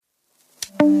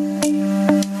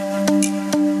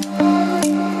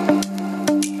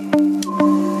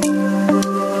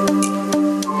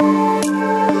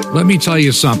me tell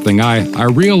you something. I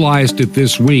realized it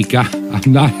this week. I'm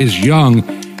not as young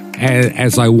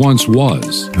as I once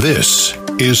was. This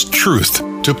is Truth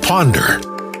to Ponder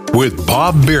with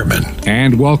Bob Bierman.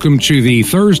 And welcome to the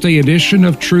Thursday edition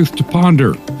of Truth to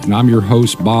Ponder. And I'm your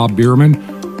host, Bob Bierman.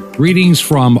 Greetings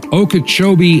from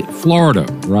Okeechobee, Florida,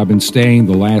 where I've been staying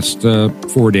the last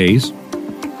 4 days.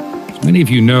 As many of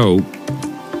you know,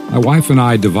 my wife and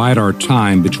I divide our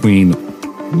time between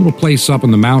a little place up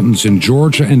in the mountains in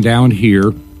Georgia and down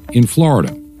here in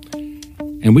Florida.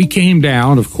 And we came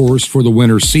down, of course, for the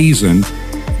winter season,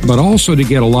 but also to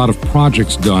get a lot of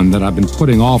projects done that I've been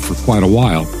putting off for quite a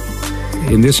while.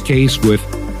 In this case, with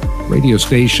radio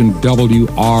station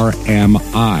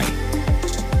WRMI.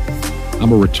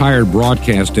 I'm a retired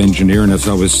broadcast engineer, and as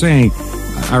I was saying,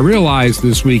 I realized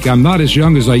this week I'm not as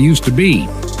young as I used to be.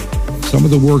 Some of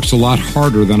the work's a lot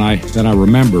harder than I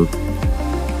remember.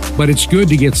 But it's good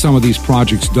to get some of these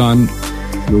projects done.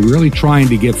 We're really trying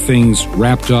to get things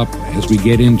wrapped up as we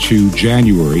get into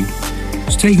January.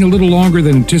 It's taking a little longer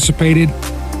than anticipated.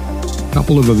 A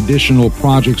couple of additional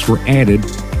projects were added,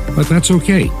 but that's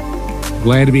okay.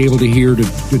 Glad to be able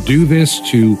to do this,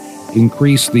 to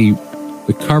increase the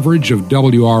coverage of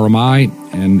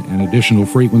WRMI and additional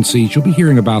frequencies. You'll be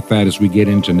hearing about that as we get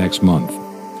into next month.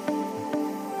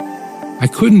 I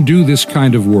couldn't do this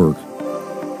kind of work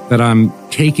that I'm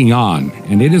taking on,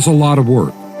 and it is a lot of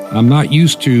work. I'm not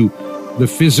used to the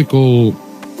physical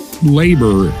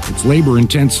labor. It's labor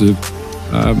intensive.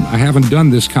 I haven't done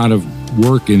this kind of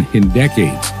work in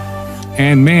decades.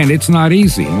 And man, it's not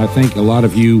easy. And I think a lot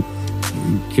of you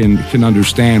can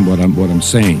understand what I'm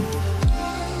saying.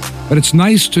 But it's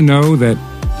nice to know that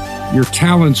your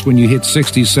talents when you hit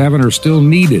 67 are still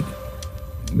needed.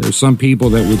 And there's some people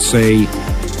that would say,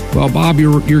 well, Bob,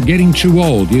 you're getting too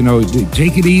old. You know,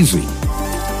 take it easy.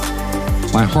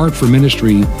 My heart for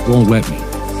ministry won't let me.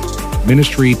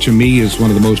 Ministry to me is one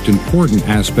of the most important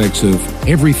aspects of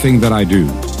everything that I do.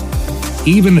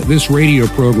 Even this radio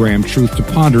program, Truth to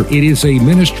Ponder, it is a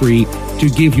ministry to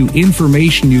give you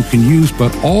information you can use,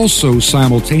 but also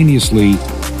simultaneously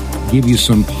give you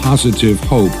some positive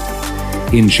hope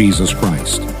in Jesus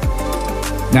Christ.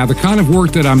 Now, the kind of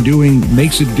work that I'm doing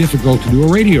makes it difficult to do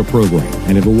a radio program.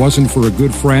 And if it wasn't for a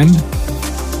good friend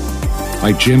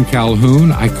like Jim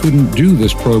Calhoun, I couldn't do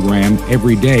this program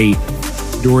every day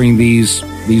during these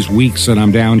weeks that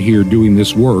I'm down here doing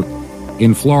this work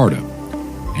in Florida.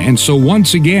 And so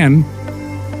once again,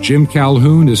 Jim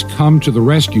Calhoun has come to the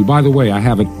rescue. By the way, I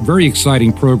have a very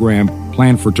exciting program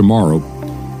planned for tomorrow.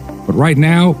 But right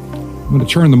now, I'm going to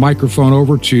turn the microphone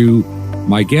over to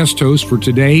my guest host for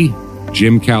today,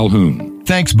 Jim Calhoun.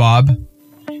 Thanks, Bob,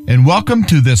 and welcome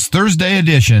to this Thursday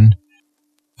edition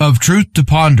of Truth to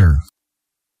Ponder.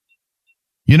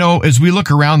 You know, as we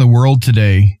look around the world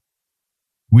today,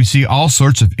 we see all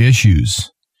sorts of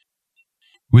issues.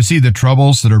 We see the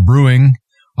troubles that are brewing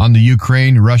on the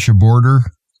Ukraine-Russia border.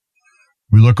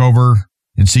 We look over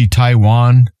and see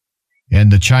Taiwan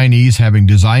and the Chinese having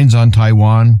designs on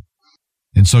Taiwan,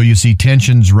 and so you see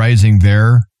tensions rising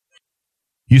there.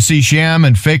 You see sham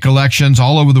and fake elections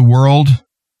all over the world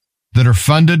that are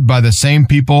funded by the same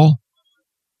people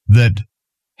that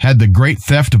had the great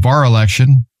theft of our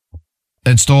election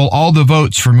and stole all the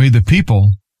votes from we the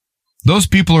people. Those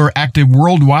people are active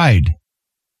worldwide.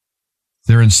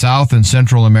 They're in South and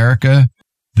Central America.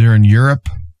 They're in Europe.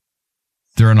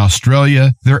 They're in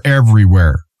Australia. They're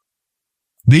everywhere.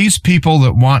 These people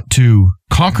that want to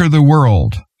conquer the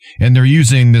world, and they're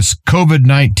using this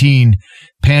COVID-19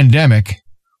 pandemic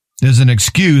is an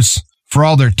excuse for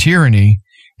all their tyranny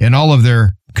and all of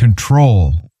their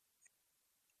control.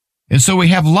 And so we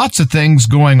have lots of things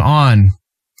going on,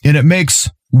 and it makes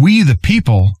we, the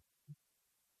people,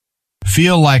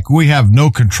 feel like we have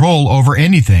no control over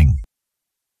anything.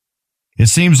 It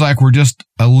seems like we're just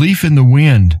a leaf in the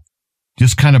wind,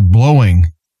 just kind of blowing.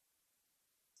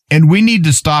 And we need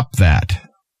to stop that.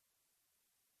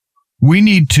 We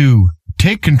need to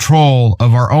take control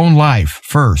of our own life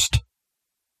first.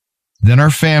 Then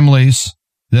our families,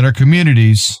 then our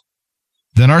communities,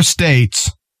 then our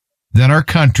states, then our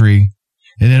country,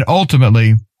 and then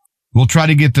ultimately, we'll try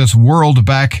to get this world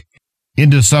back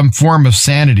into some form of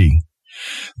sanity.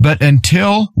 But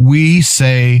until we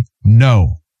say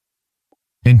no,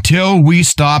 until we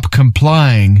stop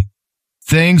complying,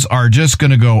 things are just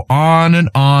going to go on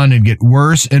and get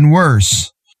worse and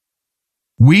worse.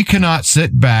 We cannot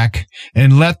sit back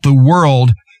and let the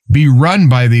world be run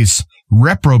by these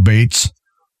reprobates,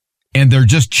 and they're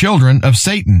just children of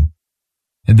Satan.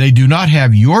 And they do not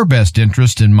have your best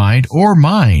interest in mind or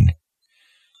mine.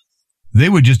 They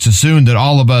would just assume that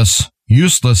all of us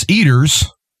useless eaters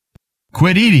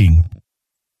quit eating.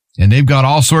 And they've got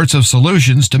all sorts of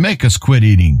solutions to make us quit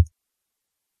eating.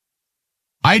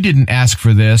 I didn't ask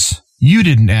for this. You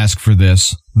didn't ask for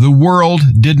this. The world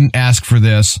didn't ask for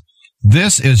this.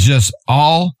 This is just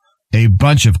all a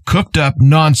bunch of cooked up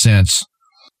nonsense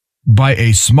by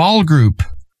a small group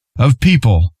of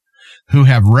people who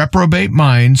have reprobate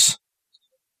minds.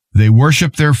 They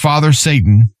worship their father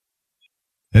Satan,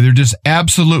 and they're just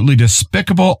absolutely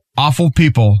despicable, awful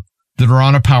people that are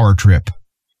on a power trip.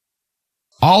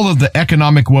 All of the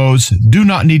economic woes do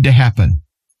not need to happen.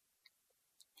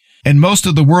 And most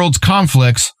of the world's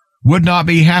conflicts would not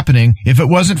be happening if it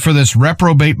wasn't for this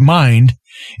reprobate mind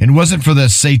and wasn't for the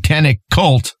satanic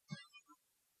cult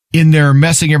in there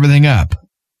messing everything up.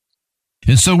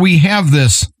 And so we have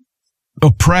this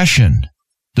oppression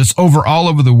that's all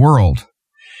over the world,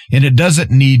 and it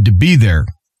doesn't need to be there.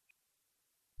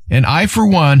 And I, for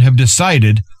one, have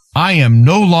decided I am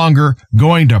no longer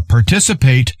going to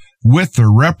participate with the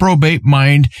reprobate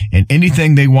mind and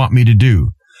anything they want me to do.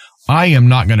 I am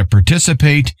not going to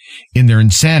participate in their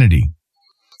insanity.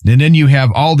 And then you have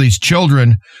all these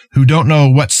children who don't know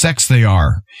what sex they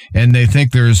are, and they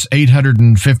think there's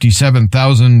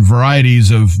 857,000 varieties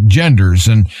of genders,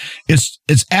 and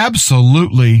it's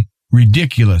absolutely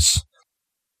ridiculous.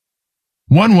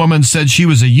 One woman said she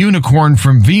was a unicorn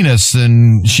from Venus,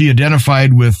 and she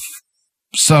identified with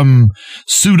some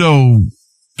pseudo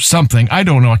something. I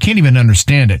don't know. I can't even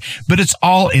understand it. But it's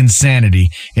all insanity.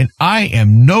 And I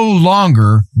am no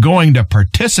longer going to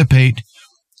participate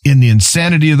in the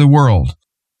insanity of the world,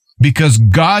 because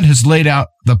God has laid out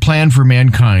the plan for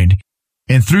mankind.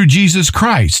 And through Jesus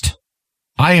Christ,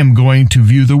 I am going to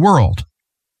view the world.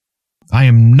 I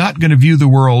am not going to view the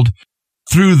world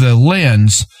through the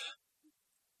lens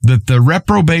that the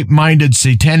reprobate-minded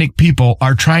satanic people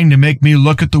are trying to make me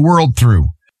look at the world through.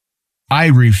 I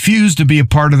refuse to be a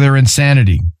part of their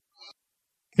insanity.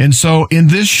 And so in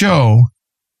this show,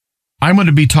 I'm going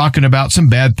to be talking about some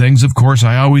bad things. Of course,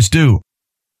 I always do.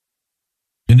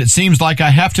 And it seems like I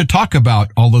have to talk about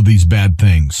all of these bad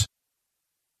things.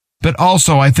 But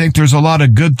also, I think there's a lot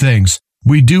of good things.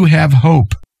 We do have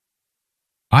hope.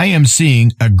 I am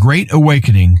seeing a great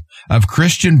awakening of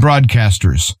Christian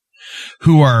broadcasters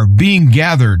who are being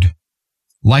gathered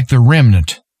like the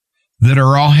remnant, that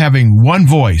are all having one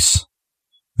voice.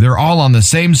 They're all on the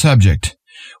same subject.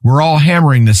 We're all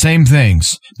hammering the same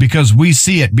things because we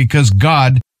see it, because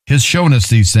God has shown us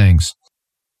these things.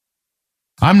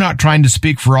 I'm not trying to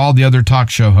speak for all the other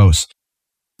talk show hosts,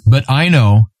 but I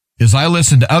know as I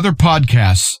listen to other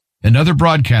podcasts and other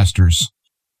broadcasters,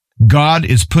 God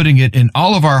is putting it in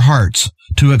all of our hearts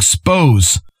to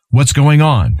expose what's going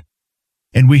on.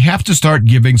 And we have to start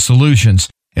giving solutions.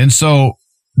 And so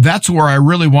that's where I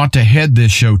really want to head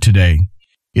this show today,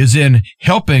 is in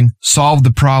helping solve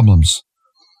the problems.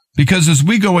 Because as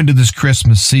we go into this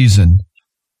Christmas season,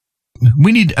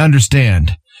 we need to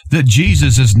understand that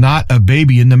Jesus is not a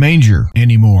baby in the manger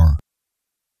anymore.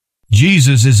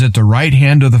 Jesus is at the right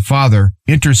hand of the Father,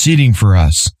 interceding for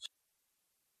us.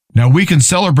 Now, we can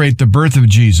celebrate the birth of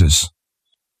Jesus,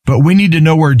 but we need to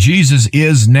know where Jesus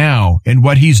is now and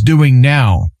what he's doing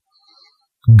now.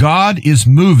 God is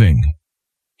moving.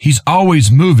 He's always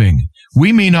moving.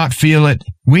 We may not feel it.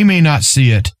 We may not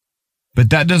see it, but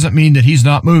that doesn't mean that he's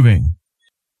not moving.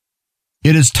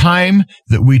 It is time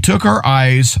that we took our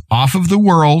eyes off of the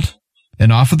world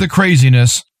and off of the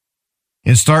craziness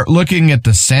and start looking at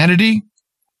the sanity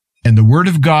and the Word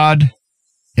of God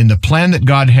and the plan that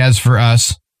God has for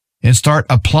us, and start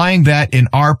applying that in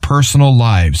our personal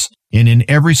lives and in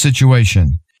every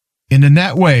situation. And in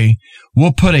that way,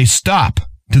 we'll put a stop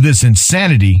to this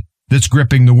insanity that's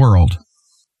gripping the world.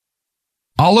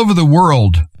 All over the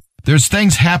world, there's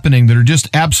things happening that are just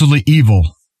absolutely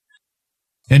evil.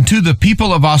 And to the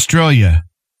people of Australia,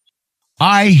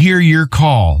 I hear your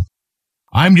call.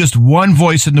 I'm just one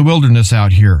voice in the wilderness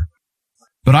out here.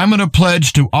 But I'm going to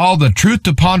pledge to all the Truth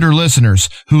to Ponder listeners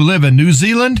who live in New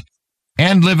Zealand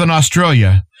and live in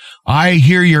Australia, I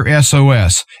hear your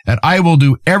SOS, and I will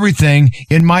do everything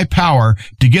in my power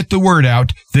to get the word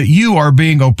out that you are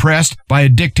being oppressed by a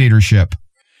dictatorship.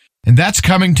 And that's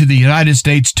coming to the United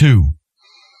States too.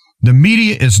 The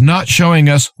media is not showing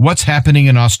us what's happening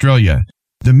in Australia.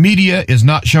 The media is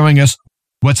not showing us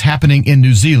what's happening in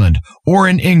New Zealand, or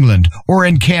in England, or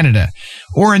in Canada,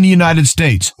 or in the United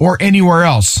States, or anywhere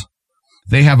else.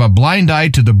 They have a blind eye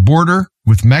to the border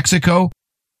with Mexico,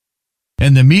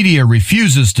 and the media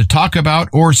refuses to talk about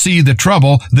or see the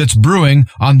trouble that's brewing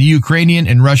on the Ukrainian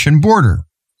and Russian border.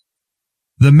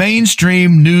 The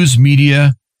mainstream news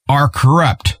media are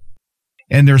corrupt,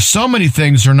 and there's so many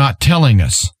things they're not telling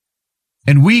us.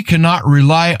 and we cannot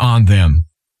rely on them.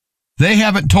 They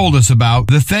haven't told us about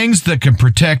the things that can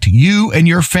protect you and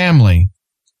your family.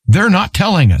 They're not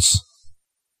telling us.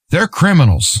 They're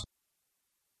criminals.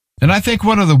 And I think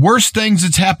one of the worst things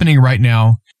that's happening right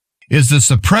now is the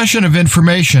suppression of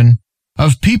information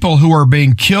of people who are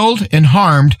being killed and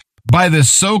harmed by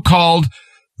this so-called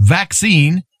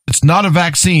vaccine. It's not a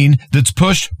vaccine that's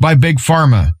pushed by Big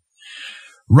Pharma.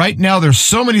 Right now, there's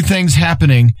so many things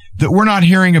happening that we're not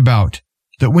hearing about,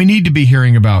 that we need to be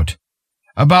hearing about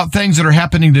things that are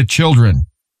happening to children.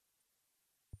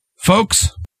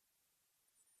 Folks,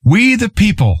 we the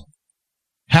people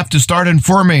have to start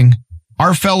informing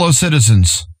our fellow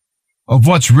citizens of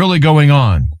what's really going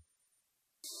on.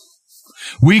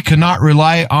 We cannot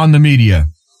rely on the media.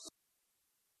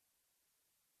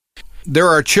 There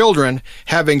are children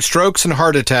having strokes and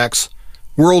heart attacks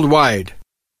worldwide,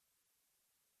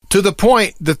 to the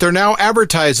point that they're now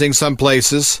advertising some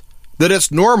places that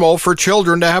it's normal for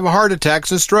children to have heart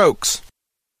attacks and strokes.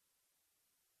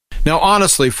 Now,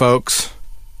 honestly, folks,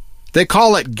 they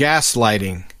call it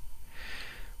gaslighting.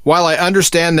 While I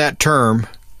understand that term,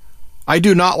 I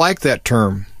do not like that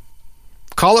term.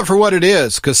 Call it for what it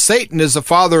is, because Satan is the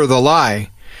father of the lie.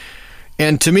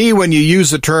 And to me, when you use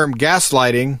the term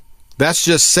gaslighting, that's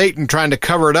just Satan trying to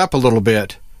cover it up a little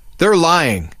bit. They're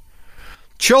lying.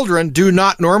 Children do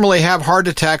not normally have heart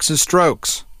attacks and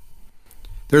strokes.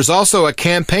 There's also a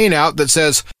campaign out that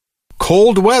says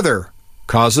cold weather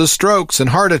causes strokes and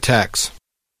heart attacks.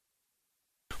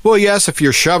 Well, yes, if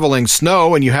you're shoveling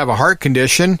snow and you have a heart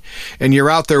condition and you're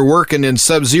out there working in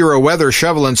sub-zero weather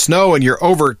shoveling snow and you're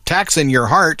overtaxing your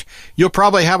heart, you'll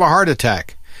probably have a heart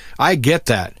attack. I get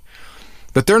that.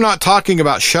 But they're not talking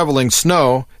about shoveling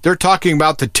snow. They're talking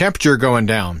about the temperature going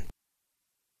down.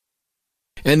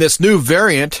 And this new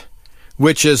variant,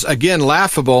 which is, again,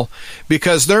 laughable,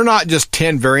 because they're not just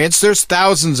 10 variants. There's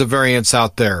thousands of variants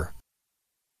out there.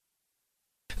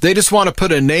 They just want to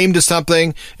put a name to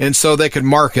something, and so they can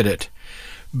market it.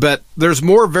 But there's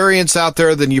more variants out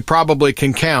there than you probably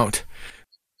can count,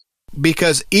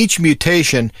 because each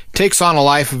mutation takes on a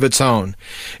life of its own.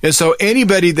 And so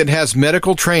anybody that has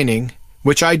medical training,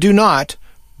 which I do not,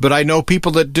 but I know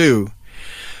people that do,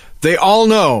 they all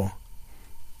know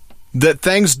that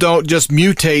things don't just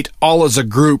mutate all as a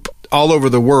group all over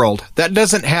the world. That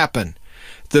doesn't happen.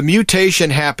 The mutation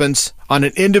happens on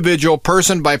an individual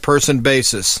person-by-person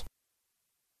basis.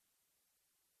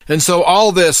 And so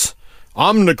all this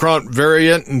Omicron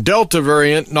variant and Delta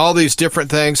variant and all these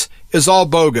different things is all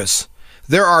bogus.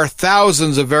 There are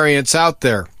thousands of variants out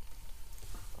there.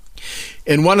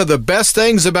 And one of the best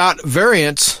things about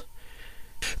variants,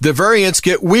 the variants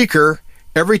get weaker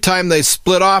every time they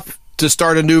split off to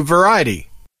start a new variety.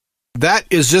 That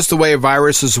is just the way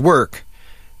viruses work.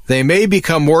 They may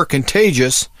become more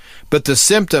contagious, but the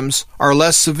symptoms are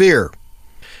less severe.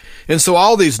 And so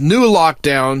all these new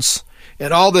lockdowns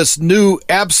and all this new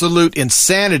absolute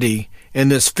insanity and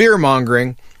this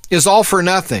fear-mongering is all for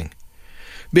nothing.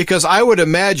 Because I would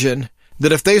imagine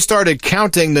that if they started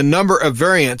counting the number of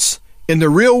variants in the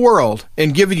real world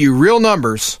and giving you real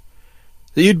numbers,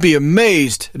 that you'd be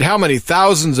amazed at how many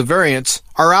thousands of variants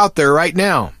are out there right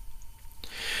now.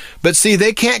 But see,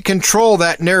 they can't control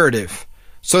that narrative,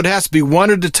 so it has to be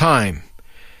one at a time.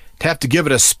 To have to give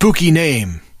it a spooky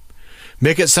name.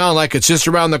 Make it sound like it's just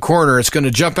around the corner. It's going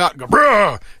to jump out and go,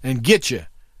 "Brr!" and get you.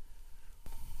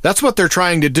 That's what they're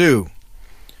trying to do.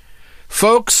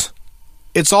 Folks,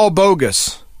 it's all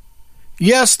bogus.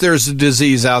 Yes, there's a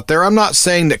disease out there. I'm not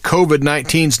saying that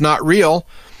COVID-19 is not real.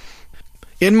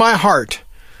 In my heart,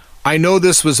 I know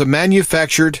this was a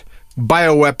manufactured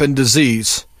bioweapon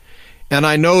disease. And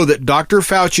I know that Dr.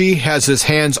 Fauci has his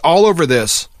hands all over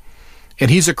this, and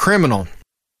he's a criminal.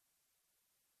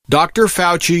 Dr.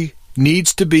 Fauci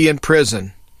needs to be in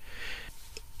prison.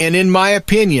 And in my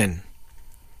opinion,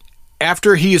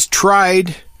 after he is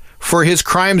tried for his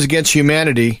crimes against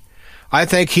humanity, I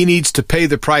think he needs to pay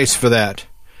the price for that.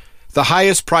 The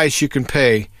highest price you can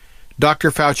pay,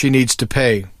 Dr. Fauci needs to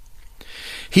pay.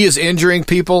 He is injuring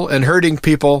people and hurting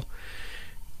people,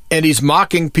 and he's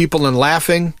mocking people and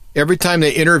laughing every time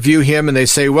they interview him, and they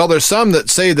say, well, there's some that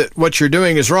say that what you're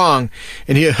doing is wrong.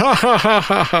 And he, ha, ha, ha,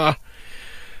 ha, ha.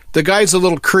 The guy's a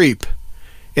little creep,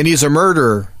 and he's a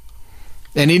murderer,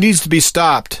 and he needs to be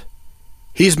stopped.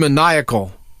 He's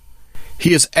maniacal.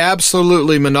 He is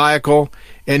absolutely maniacal,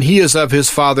 and he is of his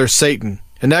father, Satan.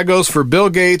 And that goes for Bill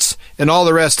Gates and all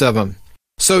the rest of them.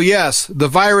 So yes, the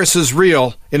virus is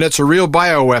real, and it's a real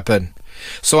bioweapon.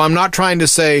 So I'm not trying to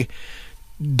say,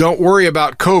 don't worry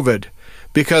about COVID.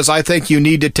 because I think you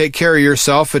need to take care of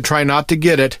yourself and try not to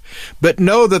get it, but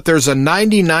know that there's a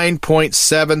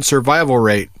 99.7 survival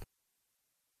rate.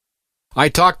 I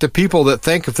talk to people that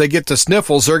think if they get the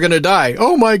sniffles, they're going to die.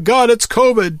 Oh my God, it's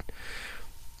COVID.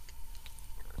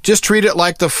 Just treat it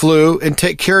like the flu and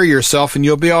take care of yourself and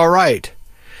you'll be all right.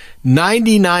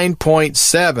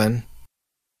 99.7.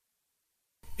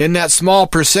 In that small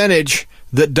percentage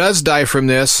that does die from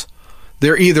this,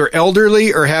 they're either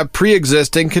elderly or have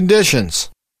pre-existing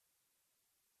conditions.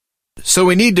 So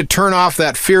we need to turn off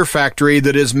that fear factory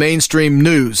that is mainstream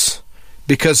news,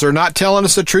 because they're not telling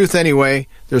us the truth anyway.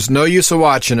 There's no use of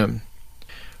watching them.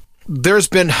 There's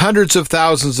been hundreds of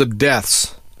thousands of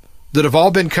deaths that have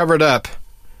all been covered up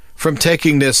from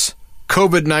taking this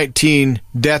COVID-19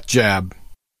 death jab.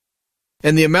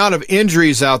 And the amount of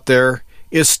injuries out there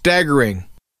is staggering.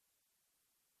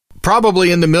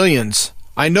 Probably in the millions.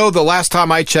 I know the last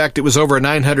time I checked it was over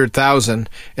 900,000,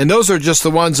 and those are just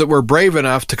the ones that were brave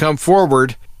enough to come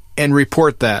forward and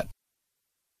report that.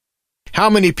 How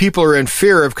many people are in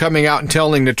fear of coming out and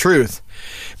telling the truth?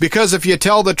 Because if you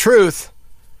tell the truth,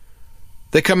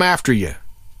 they come after you,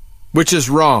 which is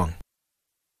wrong.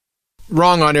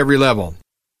 Wrong on every level.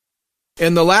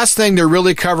 And the last thing they're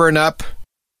really covering up,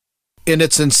 and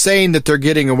it's insane that they're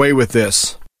getting away with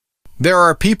this, there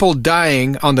are people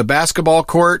dying on the basketball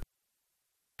court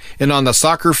and on the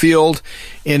soccer field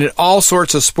and in all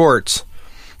sorts of sports.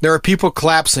 There are people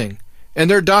collapsing, and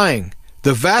they're dying.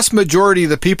 The vast majority of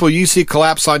the people you see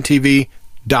collapse on TV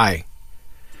die.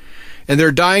 And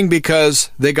they're dying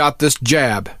because they got this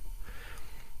jab.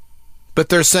 But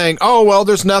they're saying, oh, well,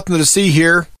 there's nothing to see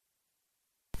here.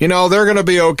 You know, they're going to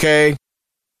be okay.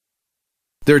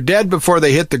 They're dead before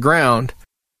they hit the ground.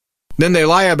 Then they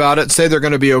lie about it and say they're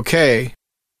going to be okay.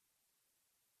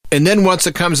 And then once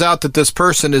it comes out that this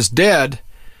person is dead,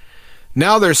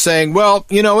 now they're saying, well,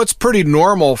 you know, it's pretty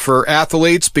normal for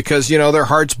athletes because, you know, their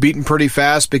heart's beating pretty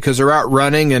fast because they're out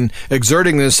running and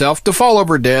exerting themselves to fall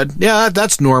over dead. Yeah,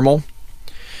 that's normal.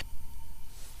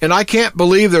 And I can't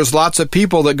believe there's lots of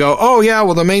people that go, oh, yeah,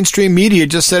 well, the mainstream media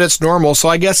just said it's normal, so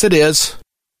I guess it is.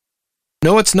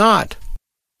 No, it's not.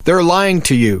 They're lying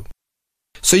to you.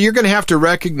 So you're going to have to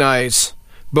recognize,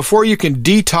 before you can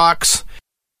detox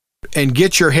and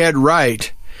get your head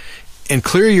right and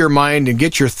clear your mind and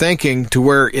get your thinking to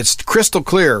where it's crystal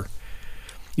clear,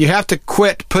 you have to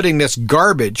quit putting this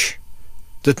garbage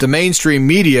that the mainstream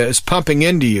media is pumping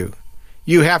into you.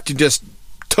 You have to just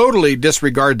totally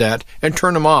disregard that and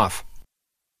turn them off.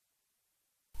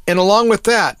 And along with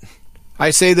that,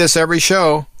 I say this every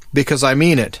show because I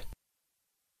mean it.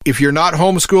 If you're not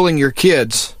homeschooling your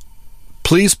kids,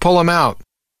 please pull them out.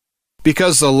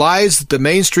 Because the lies that the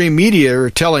mainstream media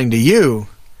are telling to you,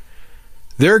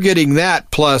 they're getting that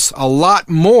plus a lot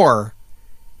more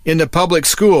in the public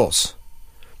schools.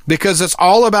 Because it's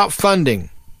all about funding.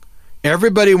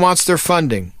 Everybody wants their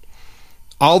funding.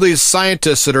 All these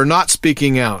scientists that are not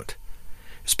speaking out,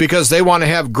 it's because they want to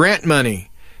have grant money.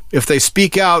 If they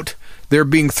speak out, they're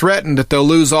being threatened that they'll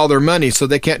lose all their money, so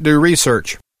they can't do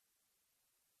research.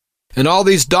 And all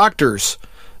these doctors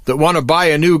that want to buy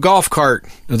a new golf cart,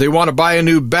 or they want to buy a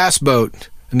new bass boat,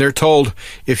 and they're told,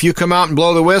 if you come out and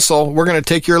blow the whistle, we're going to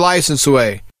take your license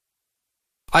away.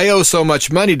 I owe so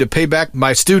much money to pay back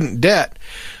my student debt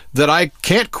that I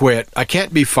can't quit. I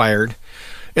can't be fired.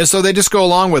 And so they just go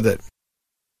along with it.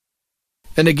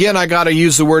 And again, I got to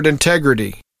use the word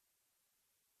integrity.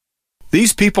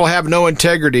 These people have no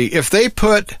integrity. If they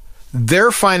put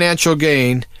their financial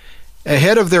gain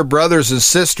ahead of their brothers and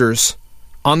sisters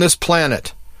on this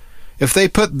planet, if they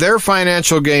put their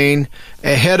financial gain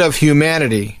ahead of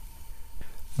humanity,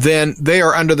 then they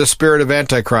are under the spirit of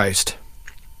Antichrist.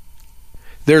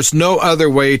 There's no other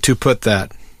way to put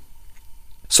that.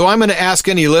 So I'm going to ask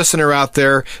any listener out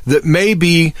there that may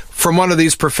be from one of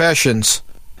these professions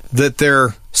that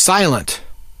they're silent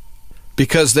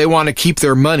because they want to keep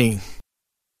their money.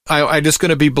 I'm just going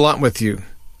to be blunt with you.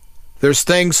 There's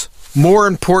things more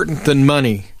important than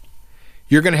money.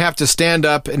 You're going to have to stand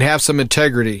up and have some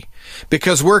integrity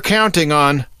because we're counting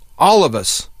on all of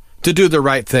us to do the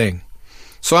right thing.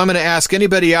 So I'm going to ask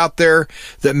anybody out there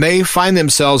that may find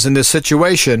themselves in this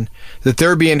situation that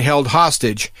they're being held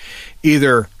hostage,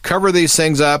 either cover these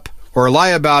things up or lie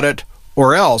about it,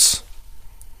 or else.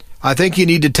 I think you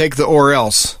need to take the or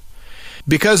else.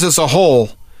 Because as a whole,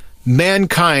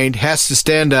 mankind has to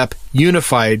stand up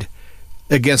unified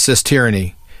against this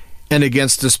tyranny and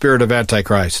against the spirit of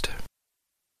Antichrist.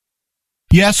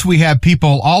 Yes, we have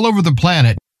people all over the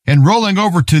planet and rolling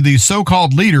over to these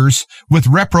so-called leaders with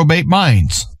reprobate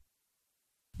minds.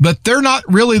 But they're not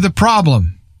really the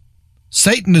problem.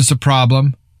 Satan is the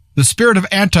problem, The spirit of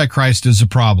Antichrist is a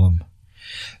problem.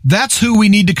 That's who we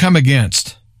need to come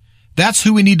against. That's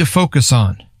who we need to focus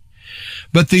on.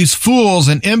 But these fools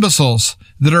and imbeciles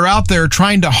that are out there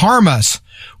trying to harm us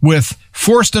with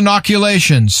forced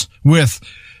inoculations, with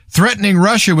threatening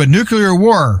Russia with nuclear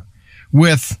war,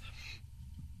 with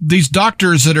these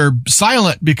doctors that are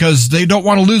silent because they don't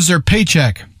want to lose their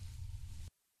paycheck.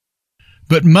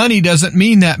 But money doesn't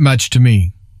mean that much to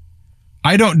me.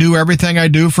 I don't do everything I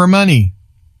do for money.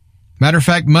 Matter of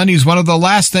fact, money is one of the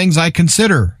last things I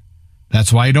consider.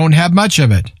 That's why I don't have much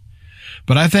of it.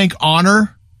 But I think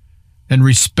honor and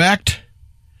respect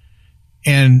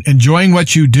and enjoying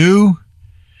what you do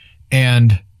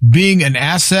and being an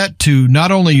asset to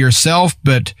not only yourself,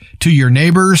 but to your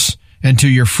neighbors and to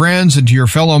your friends and to your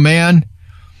fellow man.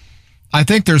 I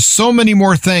think there's so many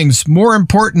more things more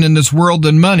important in this world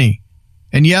than money.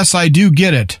 And yes, I do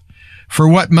get it. For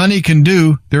what money can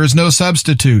do, there is no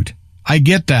substitute. I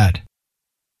get that.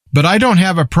 But I don't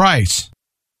have a price.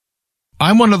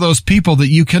 I'm one of those people that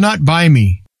you cannot buy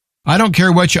me. I don't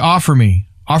care what you offer me.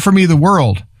 Offer me the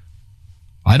world.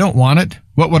 I don't want it.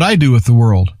 What would I do with the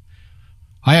world?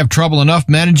 I have trouble enough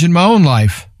managing my own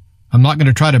life. I'm not going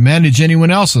to try to manage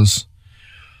anyone else's.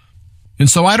 And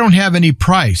so I don't have any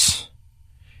price.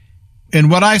 And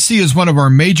what I see as one of our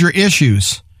major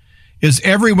issues is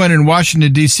everyone in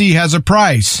Washington, D.C. has a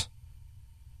price.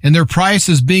 And their price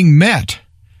is being met.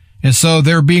 And so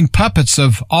they're being puppets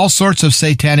of all sorts of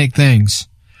satanic things.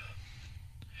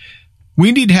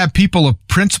 We need to have people of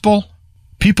principle,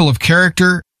 people of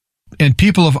character, and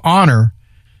people of honor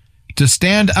to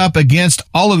stand up against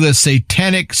all of this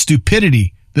satanic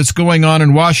stupidity that's going on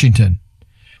in Washington.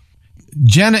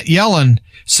 Janet Yellen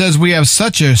says we have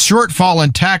such a shortfall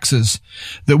in taxes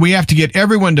that we have to get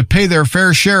everyone to pay their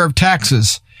fair share of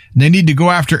taxes. And they need to go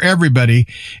after everybody,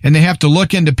 and they have to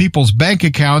look into people's bank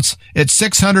accounts at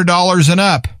 $600 and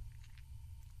up.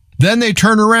 Then they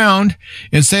turn around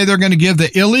and say they're going to give the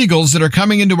illegals that are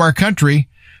coming into our country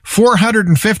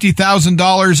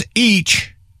 $450,000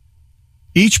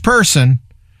 each person,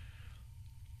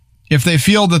 if they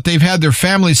feel that they've had their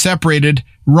family separated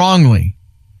wrongly.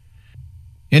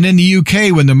 And in the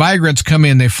UK, when the migrants come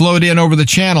in, they float in over the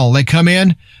channel. They come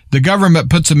in, the government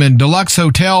puts them in deluxe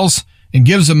hotels and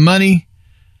gives them money.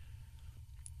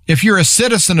 If you're a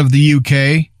citizen of the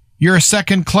UK, you're a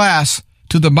second class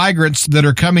to the migrants that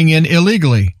are coming in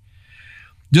illegally.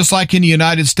 Just like in the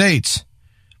United States.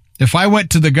 If I went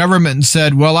to the government and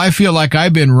said, well, I feel like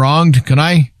I've been wronged, can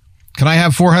I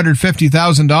have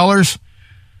 $450,000?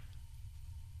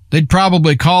 They'd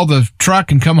probably call the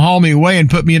truck and come haul me away and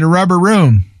put me in a rubber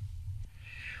room.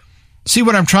 See,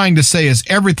 what I'm trying to say is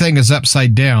everything is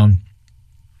upside down,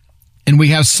 and we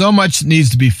have so much that needs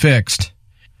to be fixed.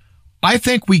 I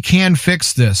think we can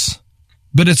fix this,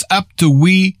 but it's up to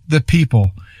we, the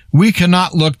people. We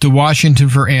cannot look to Washington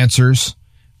for answers.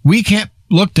 We can't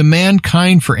look to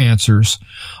mankind for answers.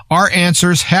 Our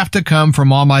answers have to come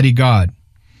from Almighty God.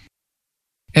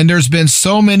 And there's been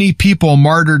so many people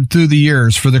martyred through the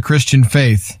years for the Christian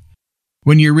faith.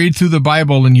 When you read through the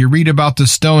Bible and you read about the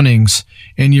stonings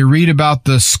and you read about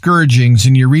the scourgings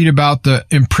and you read about the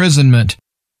imprisonment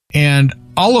and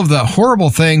all of the horrible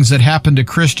things that happened to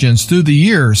Christians through the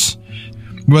years,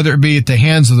 whether it be at the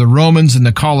hands of the Romans in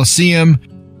the Colosseum,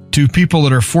 to people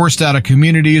that are forced out of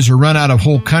communities or run out of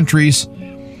whole countries.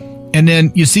 And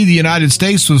then you see the United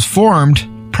States was formed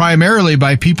primarily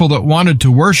by people that wanted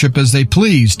to worship as they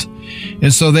pleased.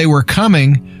 And so they were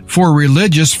coming for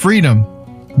religious freedom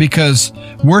because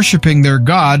worshiping their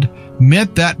God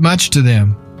meant that much to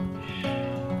them.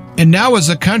 And now as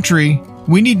a country,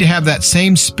 we need to have that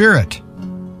same spirit.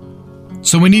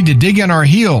 So we need to dig in our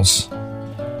heels.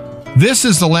 This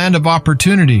is the land of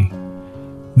opportunity.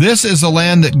 This is the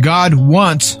land that God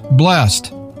once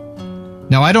blessed.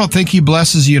 Now, I don't think He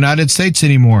blesses the United States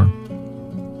anymore.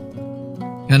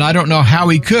 And I don't know how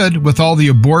He could with all the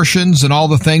abortions and all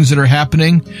the things that are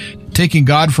happening, taking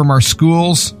God from our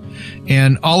schools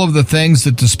and all of the things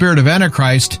that the spirit of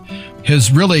Antichrist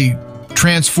has really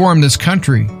transformed this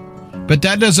country. But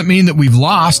that doesn't mean that we've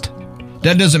lost.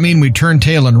 That doesn't mean we turn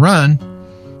tail and run.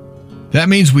 That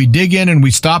means we dig in and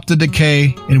we stop the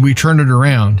decay and we turn it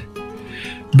around.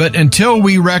 But until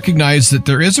we recognize that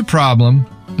there is a problem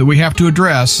that we have to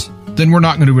address, then we're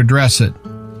not going to address it.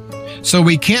 So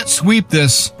we can't sweep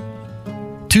this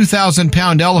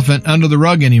 2,000-pound elephant under the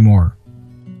rug anymore.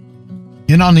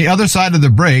 And on the other side of the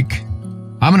break,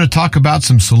 I'm going to talk about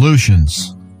some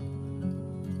solutions.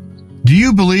 Do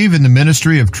you believe in the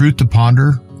ministry of Truth to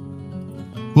Ponder?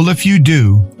 Well, if you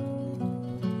do,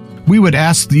 we would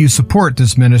ask that you support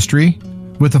this ministry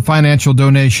with a financial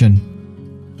donation.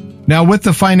 Now, with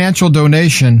the financial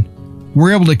donation,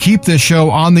 we're able to keep this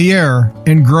show on the air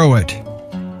and grow it.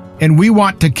 And we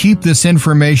want to keep this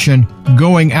information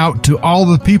going out to all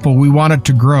the people we want it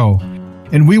to grow.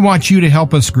 And we want you to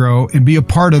help us grow and be a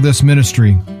part of this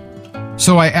ministry.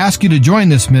 So I ask you to join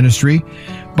this ministry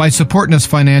by supporting us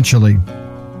financially.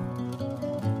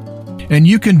 And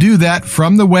you can do that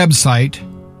from the website,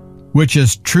 which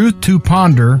is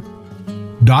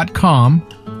truthtoponder.com,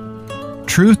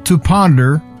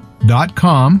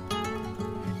 truthtoponder.com,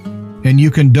 and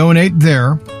you can donate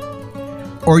there,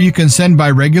 or you can send by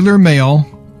regular mail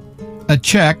a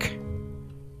check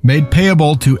made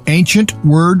payable to Ancient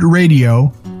Word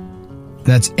Radio.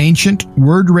 That's Ancient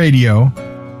Word Radio.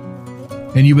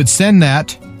 And you would send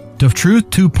that to Truth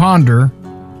to Ponder,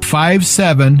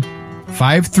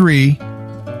 5753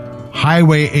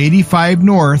 Highway 85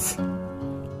 North,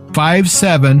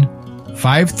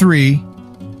 5753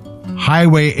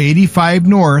 Highway 85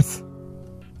 North,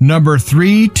 number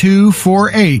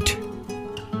 3248,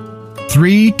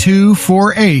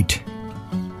 3248,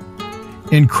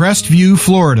 in Crestview,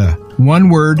 Florida. One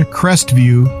word,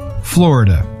 Crestview,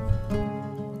 Florida.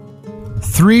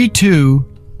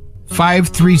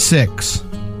 32536.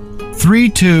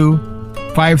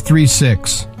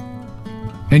 32536.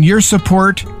 And your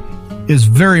support is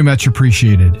very much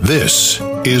appreciated. This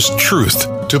is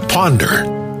Truth to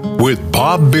Ponder with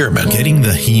Bob Bierman. Getting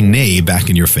the Hine back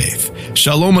in your faith.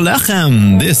 Shalom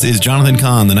Alechem. This is Jonathan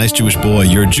Kahn, the nice Jewish boy,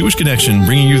 your Jewish connection,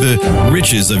 bringing you the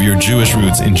riches of your Jewish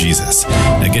roots in Jesus.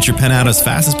 Now get your pen out as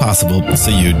fast as possible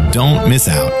so you don't miss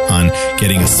out on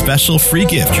getting a special free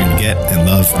gift you're going to get and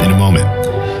love in a moment.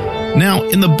 Now,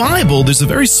 in the Bible, there's a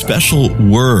very special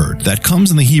word that comes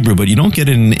in the Hebrew, but you don't get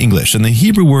it in English. And the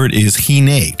Hebrew word is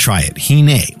hine. Try it. Hine.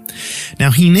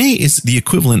 Now, hine is the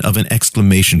equivalent of an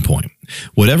exclamation point.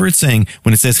 Whatever it's saying,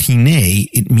 when it says hine,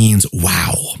 it means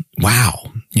wow.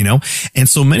 Wow. You know? And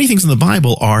so many things in the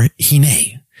Bible are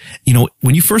hine. You know,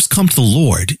 when you first come to the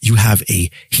Lord, you have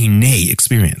a hine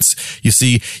experience. You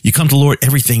see, you come to the Lord,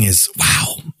 everything is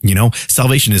wow. You know,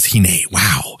 salvation is hine.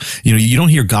 Wow. You know, you don't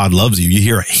hear God loves you. You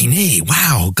hear hine.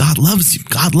 Wow. God loves you.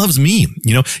 God loves me.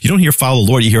 You know, you don't hear follow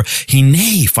the Lord. You hear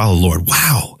hine, follow the Lord.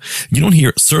 Wow. You don't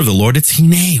hear serve the Lord. It's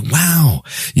hine. Wow.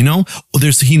 You know,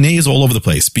 there's hines all over the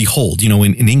place. Behold, you know,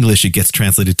 in English, it gets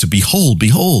translated to behold,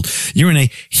 behold. You're in a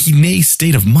hine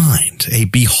state of mind, a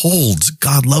behold,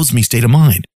 God loves me state of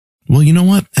mind. Well, you know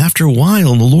what? After a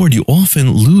while in the Lord, you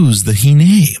often lose the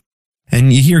hine.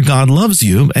 And you hear God loves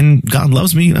you and God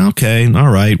loves me. Okay. All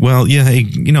right. Well, yeah. Hey,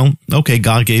 you know, okay.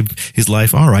 God gave his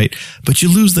life. All right. But you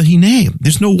lose the hine.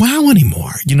 There's no wow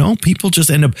anymore. You know, people just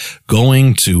end up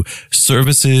going to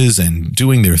services and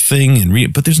doing their thing and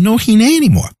but there's no hine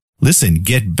anymore. Listen,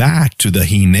 get back to the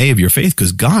hine of your faith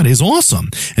because God is awesome.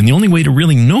 And the only way to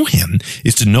really know him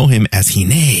is to know him as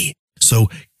hine. So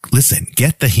listen,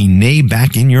 get the hine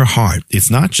back in your heart.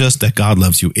 It's not just that God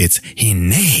loves you. It's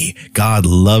hine. God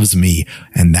loves me.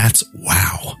 And that's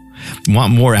wow.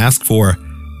 Want more? Ask for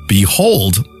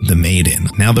behold the maiden.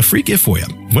 Now the free gift for you.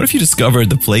 What if you discovered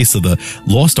the place of the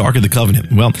lost Ark of the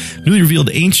Covenant? Well, newly revealed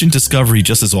ancient discovery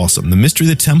just as awesome. The mystery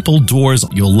of the temple doors.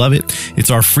 You'll love it.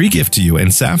 It's our free gift to you.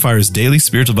 And Sapphire's daily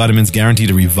spiritual vitamins guaranteed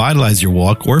to revitalize your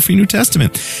walk or free New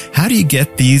Testament. How do you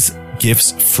get these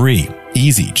gifts free?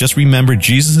 Easy. Just remember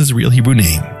Jesus' real Hebrew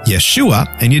name,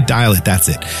 Yeshua, and you dial it. That's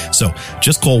it. So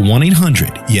just call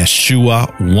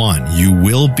 1-800-YESHUA-1. You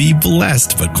will be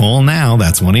blessed, but call now.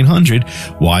 That's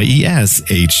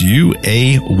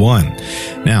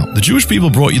 1-800-YESHUA-1. Now, the Jewish people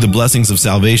brought you the blessings of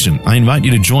salvation. I invite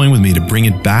you to join with me to bring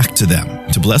it back to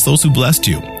them, to bless those who blessed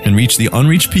you and reach the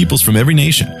unreached peoples from every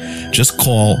nation. Just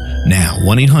call now.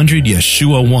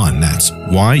 1-800-YESHUA-1. That's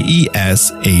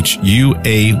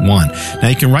YESHUA-1. Now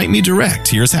you can write me directly.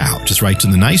 Here's how. Just write to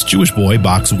the Nice Jewish Boy,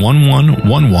 Box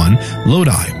 1111,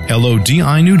 Lodi, Lodi,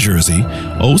 New Jersey,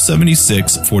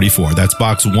 07644. That's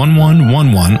Box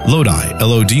 1111, Lodi,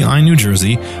 Lodi, New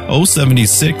Jersey,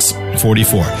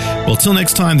 07644. Well, till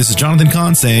next time, this is Jonathan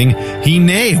Kahn saying,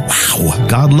 Hine, wow,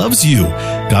 God loves you.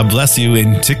 God bless you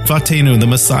in Tikvatenu, the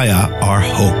Messiah, our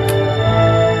hope.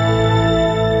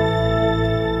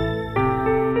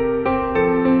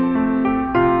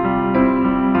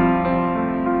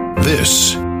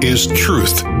 This is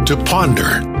Truth to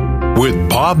Ponder with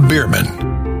Bob Bierman.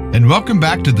 And welcome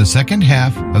back to the second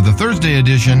half of the Thursday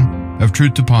edition of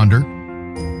Truth to Ponder.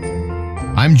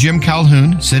 I'm Jim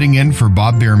Calhoun, sitting in for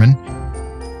Bob Bierman.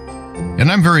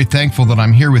 And I'm very thankful that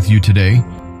I'm here with you today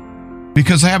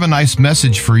because I have a nice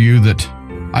message for you that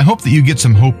I hope that you get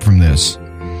some hope from this.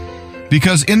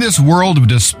 Because in this world of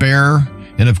despair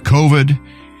and of COVID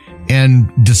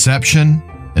and deception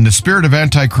and the spirit of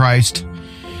Antichrist,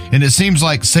 And it seems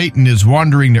like Satan is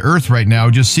wandering the earth right now,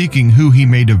 just seeking who he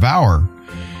may devour.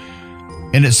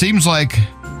 And it seems like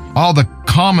all the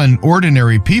common,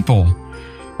 ordinary people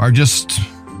are just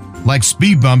like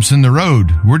speed bumps in the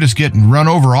road. We're just getting run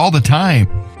over all the time.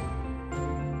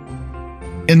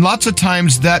 And lots of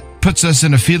times that puts us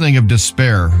in a feeling of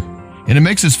despair. And it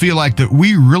makes us feel like that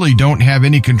we really don't have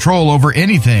any control over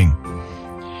anything.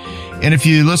 And if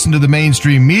you listen to the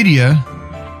mainstream media,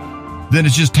 then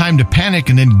it's just time to panic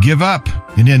and then give up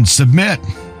and then submit.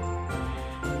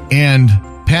 And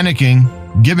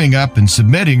panicking, giving up, and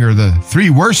submitting are the three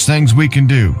worst things we can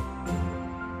do.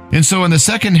 And so in the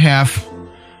second half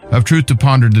of Truth to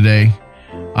Ponder today,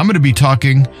 I'm going to be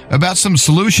talking about some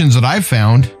solutions that I've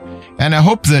found, and I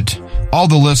hope that all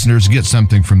the listeners get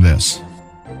something from this.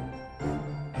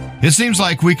 It seems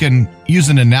like we can use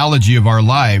an analogy of our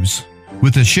lives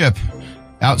with a ship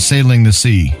out sailing the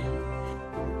sea.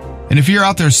 And if you're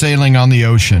out there sailing on the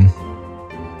ocean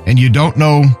and you don't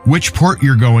know which port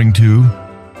you're going to,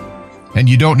 and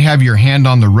you don't have your hand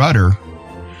on the rudder,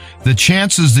 the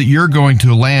chances that you're going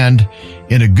to land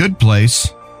in a good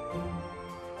place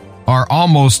are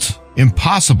almost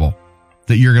impossible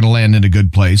that you're going to land in a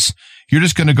good place. You're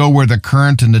just going to go where the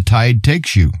current and the tide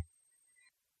takes you.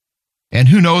 And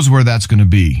who knows where that's going to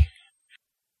be.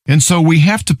 And so we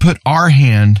have to put our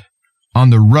hand on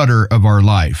the rudder of our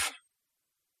life.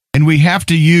 And we have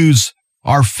to use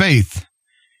our faith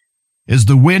as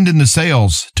the wind in the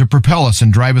sails to propel us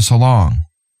and drive us along.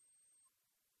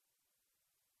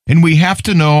 And we have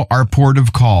to know our port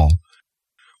of call.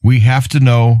 We have to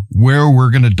know where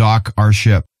we're going to dock our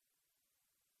ship.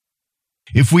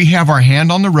 If we have our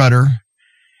hand on the rudder,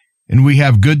 and we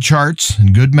have good charts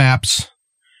and good maps,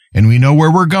 and we know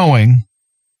where we're going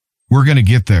to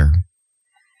get there.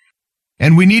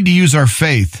 And we need to use our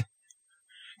faith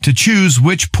to choose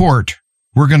which port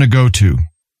we're going to go to.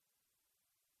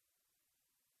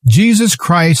 Jesus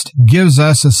Christ gives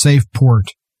us a safe port.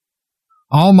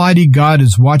 Almighty God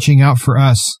is watching out for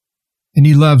us, and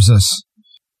He loves us.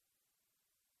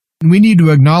 And we need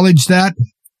to acknowledge that,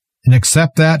 and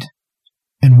accept that,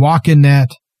 and walk in that,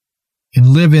 and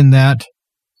live in that.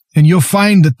 And you'll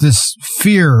find that this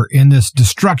fear and this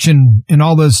destruction and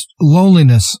all this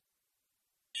loneliness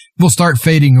will start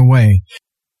fading away.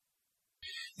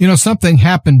 You know, something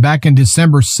happened back in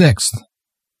December 6th,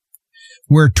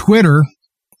 where Twitter,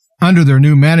 under their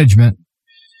new management,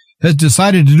 has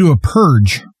decided to do a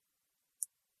purge.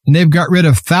 And they've got rid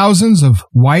of thousands of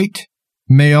white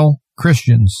male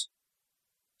Christians,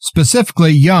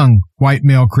 specifically young white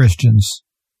male Christians.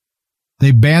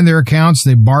 They banned their accounts,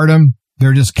 they barred them,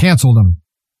 they're just canceled them.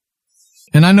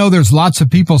 And I know there's lots of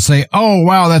people say, oh,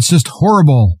 wow, that's just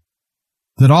horrible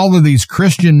that all of these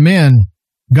Christian men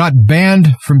got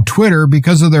banned from Twitter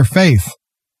because of their faith.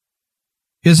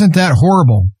 Isn't that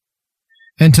horrible?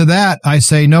 And to that, I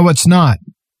say, no, it's not.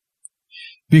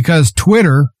 Because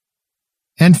Twitter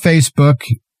and Facebook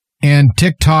and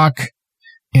TikTok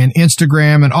and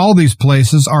Instagram and all these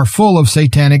places are full of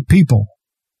satanic people.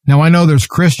 Now, I know there's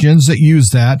Christians that use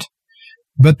that,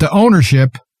 but the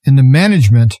ownership and the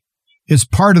management is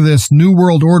part of this New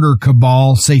World Order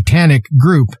cabal satanic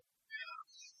group.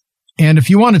 And if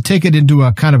you want to take it into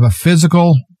a kind of a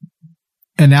physical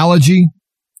analogy,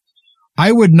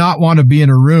 I would not want to be in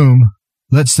a room,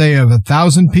 let's say, of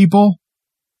 1,000 people,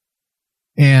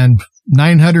 and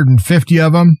 950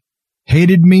 of them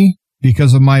hated me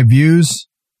because of my views,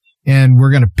 and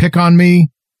we're going to pick on me,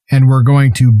 and we're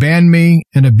going to ban me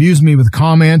and abuse me with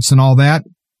comments and all that.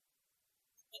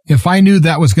 If I knew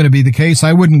that was going to be the case,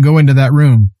 I wouldn't go into that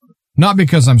room. Not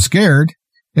because I'm scared.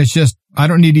 It's just I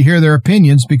don't need to hear their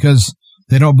opinions because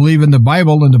they don't believe in the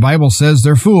Bible, and the Bible says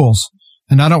they're fools.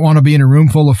 And I don't want to be in a room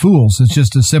full of fools. It's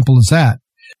just as simple as that.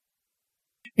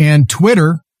 And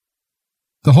Twitter,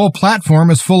 the whole platform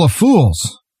is full of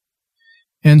fools.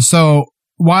 And so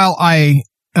while I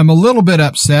am a little bit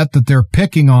upset that they're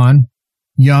picking on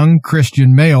young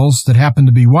Christian males that happen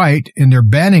to be white and they're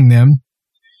banning them,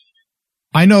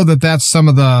 I know that that's some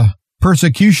of the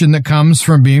persecution that comes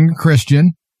from being a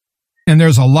Christian. And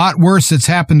there's a lot worse that's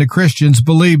happened to Christians,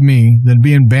 believe me, than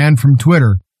being banned from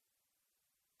Twitter.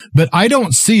 But I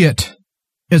don't see it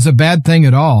as a bad thing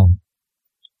at all.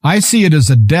 I see it as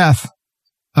a death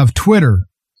of Twitter.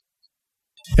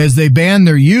 As they ban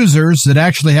their users that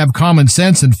actually have common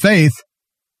sense and faith,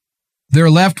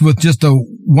 they're left with just a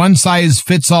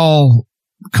one-size-fits-all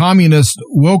communist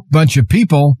woke bunch of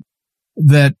people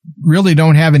that really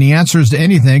don't have any answers to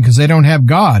anything because they don't have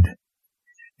God.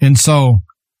 And so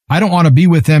I don't want to be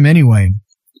with them anyway.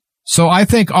 So I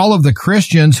think all of the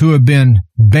Christians who have been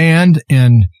banned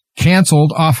and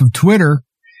canceled off of Twitter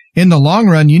in the long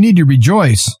run, you need to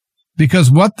rejoice,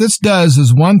 because what this does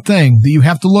is one thing that you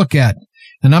have to look at.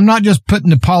 And I'm not just putting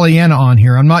the Pollyanna on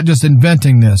here. I'm not just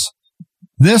inventing this.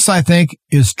 This, I think,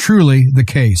 is truly the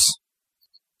case.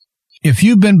 If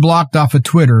you've been blocked off of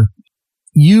Twitter,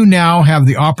 you now have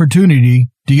the opportunity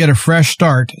to get a fresh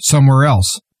start somewhere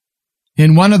else.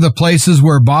 In one of the places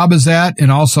where Bob is at, and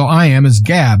also I am, is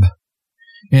Gab.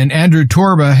 And Andrew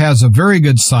Torba has a very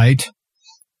good site,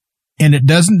 and it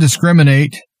doesn't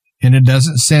discriminate, and it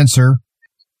doesn't censor.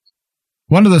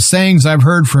 One of the sayings I've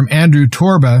heard from Andrew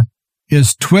Torba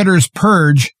is Twitter's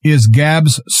purge is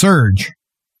Gab's surge.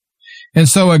 And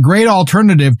so a great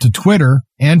alternative to Twitter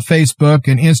and Facebook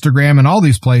and Instagram and all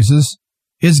these places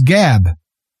is Gab.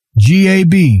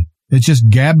 G-A-B. It's just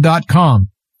gab.com.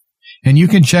 And you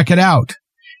can check it out.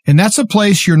 And that's a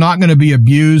place you're not going to be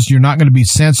abused. You're not going to be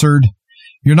censored.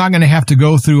 You're not going to have to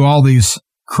go through all these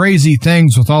crazy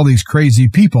things with all these crazy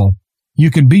people. You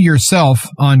can be yourself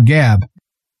on Gab.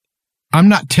 I'm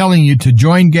not telling you to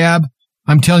join Gab.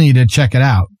 I'm telling you to check it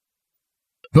out.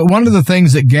 But one of the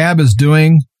things that Gab is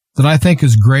doing that I think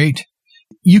is great,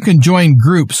 you can join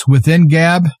groups within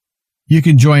Gab. You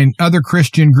can join other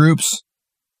Christian groups.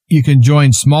 You can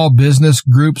join small business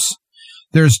groups.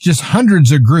 There's just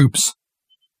hundreds of groups.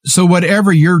 So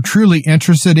whatever you're truly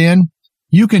interested in,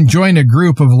 you can join a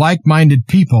group of like-minded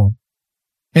people.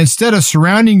 Instead of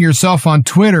surrounding yourself on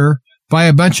Twitter by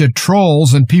a bunch of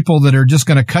trolls and people that are just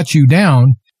going to cut you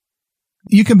down,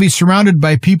 you can be surrounded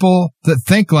by people that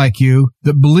think like you,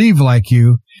 that believe like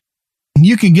you.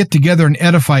 You can get together and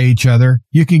edify each other.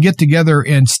 You can get together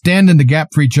and stand in the gap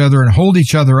for each other and hold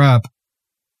each other up.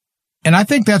 And I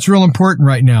think that's real important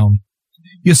right now.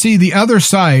 You see, the other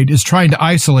side is trying to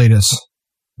isolate us.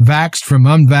 Vaxxed from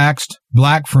unvaxxed,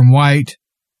 black from white.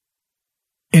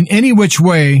 In any which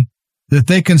way that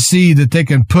they can see that they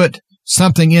can put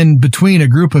something in between a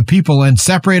group of people and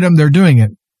separate them, they're doing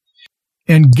it.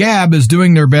 And Gab is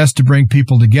doing their best to bring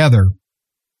people together.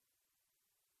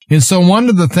 And so one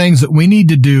of the things that we need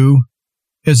to do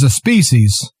as a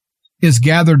species is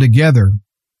gather together.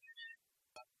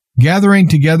 Gathering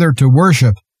together to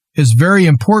worship is very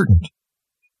important.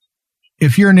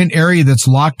 If you're in an area that's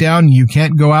locked down and you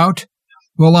can't go out,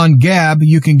 well, on Gab,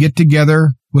 you can get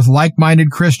together with like-minded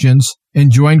Christians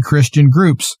and join Christian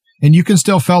groups, and you can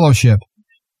still fellowship.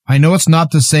 I know it's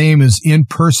not the same as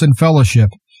in-person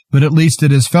fellowship, but at least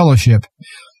it is fellowship.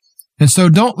 And so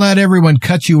don't let everyone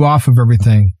cut you off of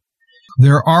everything.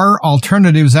 There are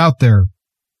alternatives out there.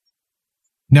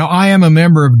 Now, I am a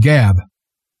member of Gab.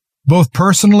 Both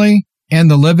personally and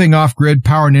the Living Off-Grid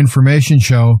Power and Information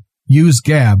Show use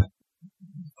Gab.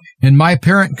 And my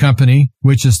parent company,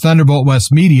 which is Thunderbolt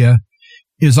West Media,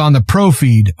 is on the Pro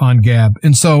feed on Gab.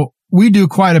 And so we do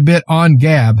quite a bit on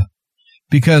Gab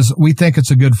because we think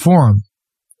it's a good forum.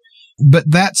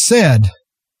 But that said,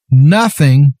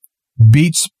 nothing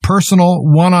beats personal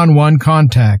one-on-one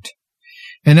contact.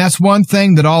 And that's one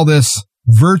thing that all this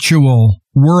virtual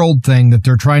world thing that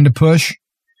they're trying to push.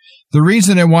 The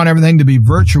reason they want everything to be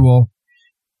virtual,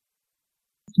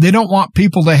 they don't want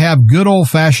people to have good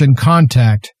old-fashioned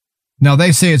contact. Now,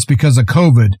 they say it's because of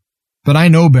COVID, but I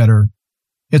know better.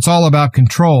 It's all about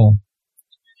control.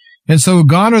 And so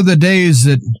gone are the days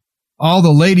that all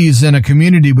the ladies in a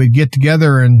community would get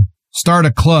together and start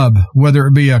a club, whether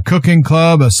it be a cooking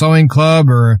club, a sewing club,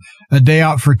 or a day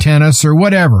out for tennis, or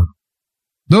whatever.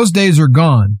 Those days are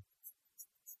gone.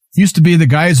 Used to be the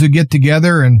guys who get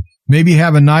together and maybe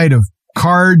have a night of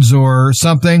cards or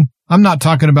something. I'm not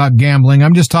talking about gambling.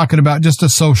 I'm just talking about just a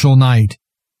social night.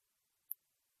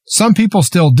 Some people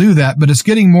still do that, but it's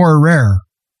getting more rare.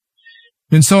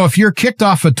 And so if you're kicked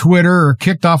off of Twitter or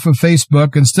kicked off of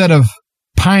Facebook, instead of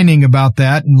pining about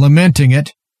that and lamenting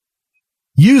it,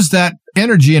 use that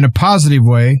energy in a positive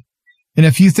way. And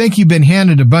if you think you've been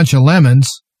handed a bunch of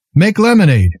lemons, make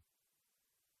lemonade.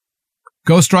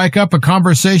 Go strike up a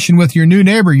conversation with your new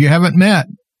neighbor you haven't met.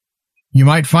 You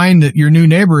might find that your new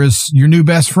neighbor is your new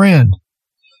best friend.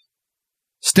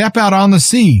 Step out on the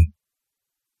sea.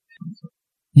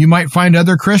 You might find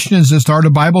other Christians to start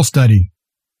a Bible study.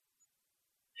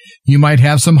 You might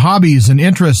have some hobbies and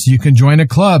interests. You can join a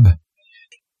club.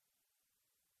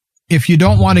 If you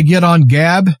don't want to get on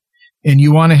Gab and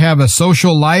you want to have a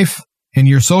social life, and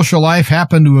your social life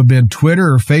happened to have been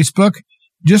Twitter or Facebook,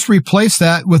 just replace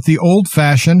that with the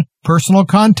old-fashioned personal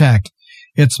contact.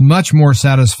 It's much more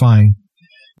satisfying.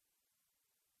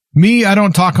 Me, I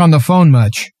don't talk on the phone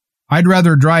much. I'd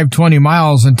rather drive 20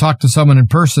 miles and talk to someone in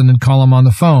person than call them on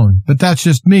the phone, but that's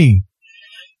just me.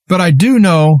 But I do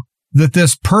know that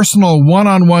this personal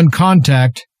one-on-one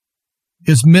contact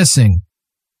is missing,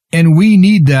 and we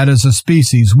need that as a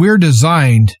species. We're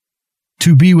designed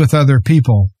to be with other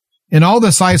people. And all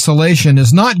this isolation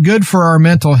is not good for our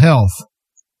mental health.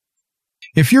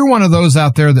 If you're one of those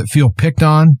out there that feel picked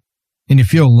on, and you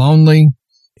feel lonely,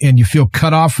 and you feel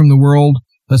cut off from the world,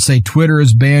 let's say Twitter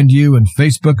has banned you, and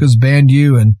Facebook has banned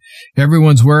you, and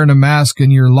everyone's wearing a mask,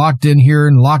 and you're locked in here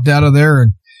and locked out of there.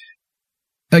 And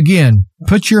again,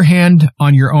 put your hand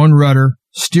on your own rudder,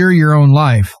 steer your own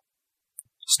life.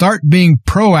 Start being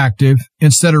proactive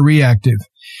instead of reactive.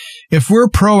 If we're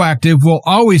proactive, we'll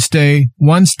always stay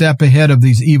one step ahead of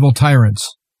these evil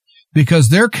tyrants because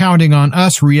they're counting on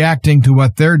us reacting to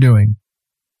what they're doing.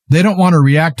 They don't want to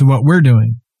react to what we're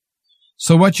doing.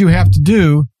 So what you have to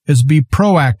do is be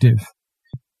proactive.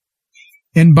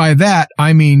 And by that,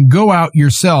 I mean go out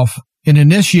yourself and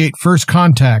initiate first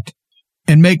contact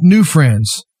and make new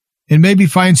friends and maybe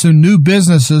find some new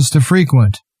businesses to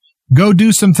frequent. Go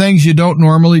do some things you don't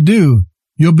normally do.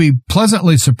 You'll be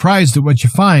pleasantly surprised at what you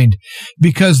find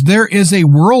because there is a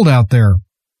world out there.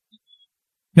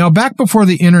 Now, back before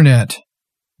the internet,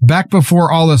 back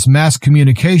before all this mass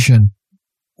communication,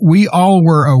 we all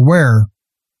were aware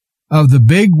of the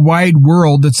big wide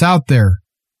world that's out there.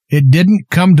 It didn't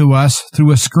come to us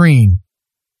through a screen.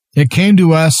 It came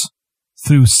to us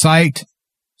through sight,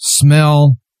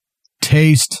 smell,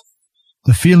 taste,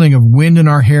 the feeling of wind in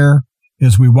our hair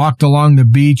as we walked along the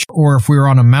beach, or if we were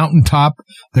on a mountaintop,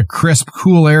 the crisp,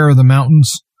 cool air of the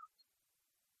mountains.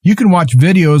 You can watch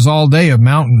videos all day of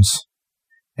mountains,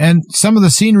 and some of the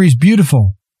scenery is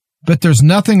beautiful, but there's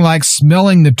nothing like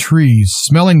smelling the trees,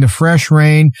 smelling the fresh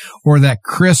rain, or that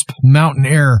crisp mountain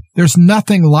air. There's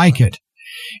nothing like it.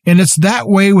 And it's that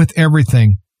way with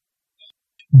everything.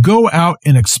 Go out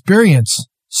and experience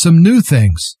some new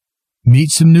things. Meet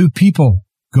some new people.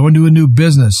 Go into a new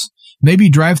business.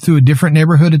 Maybe drive through a different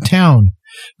neighborhood of town.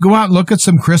 Go out and look at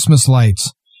some Christmas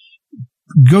lights.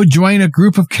 Go join a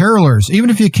group of carolers. Even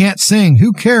if you can't sing,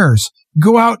 who cares?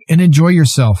 Go out and enjoy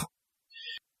yourself.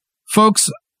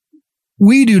 Folks,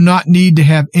 we do not need to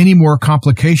have any more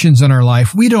complications in our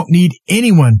life. We don't need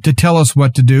anyone to tell us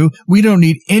what to do. We don't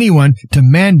need anyone to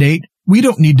mandate. We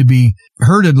don't need to be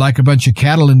herded like a bunch of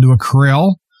cattle into a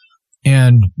corral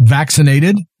and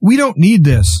vaccinated. We don't need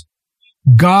this.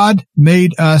 God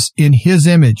made us in His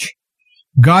image.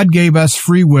 God gave us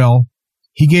free will.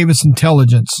 He gave us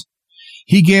intelligence.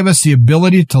 He gave us the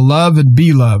ability to love and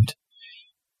be loved.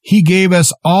 He gave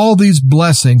us all these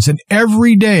blessings, and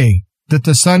every day that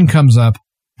the sun comes up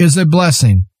is a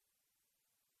blessing.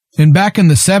 And back in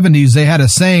the 70s, they had a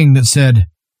saying that said,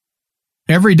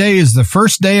 every day is the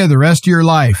first day of the rest of your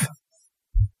life.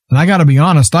 And I got to be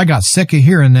honest, I got sick of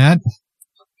hearing that.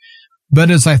 But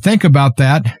as I think about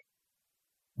that,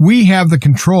 we have the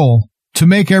control to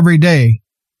make every day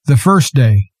the first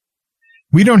day.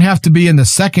 We don't have to be in the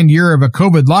second year of a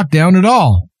COVID lockdown at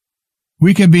all.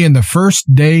 We can be in the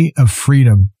first day of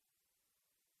freedom.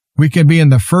 We can be in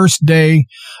the first day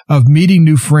of meeting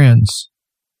new friends.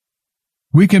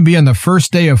 We can be in the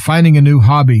first day of finding a new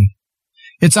hobby.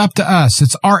 It's up to us.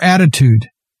 It's our attitude.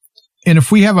 And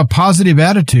if we have a positive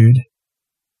attitude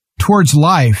towards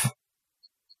life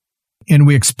and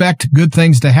we expect good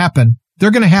things to happen,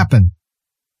 they're going to happen.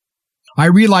 I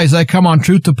realize I come on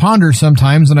Truth to Ponder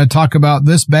sometimes and I talk about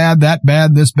this bad, that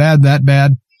bad, this bad, that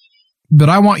bad. But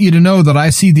I want you to know that I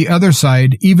see the other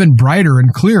side even brighter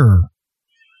and clearer.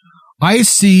 I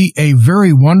see a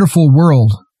very wonderful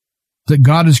world that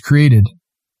God has created.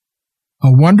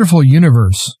 A wonderful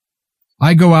universe.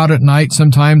 I go out at night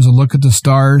sometimes and look at the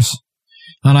stars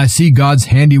and I see God's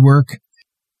handiwork.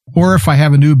 Or if I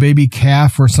have a new baby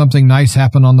calf or something nice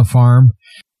happen on the farm.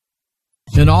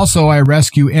 And also I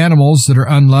rescue animals that are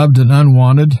unloved and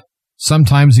unwanted.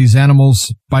 Sometimes these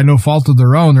animals, by no fault of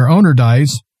their own, their owner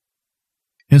dies.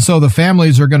 And so the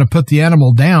families are going to put the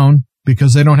animal down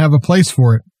because they don't have a place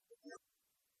for it.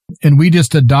 And we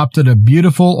just adopted a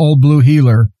beautiful old blue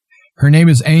heeler. Her name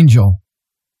is Angel.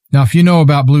 Now, if you know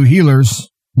about blue heelers,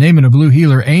 naming a blue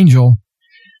heeler Angel,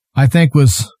 I think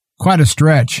was quite a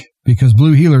stretch because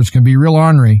blue heelers can be real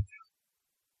ornery.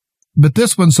 But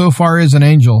this one so far is an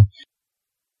angel.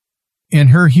 And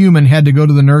her human had to go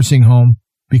to the nursing home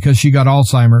because she got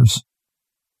Alzheimer's.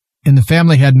 And the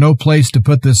family had no place to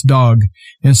put this dog.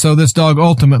 And so this dog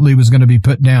ultimately was going to be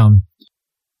put down.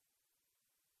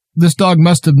 This dog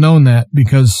must have known that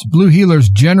because blue heelers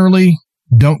generally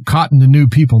don't cotton to new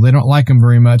people. They don't like them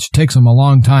very much. It takes them a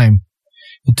long time.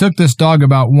 It took this dog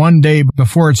about one day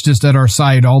before it's just at our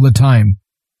side all the time.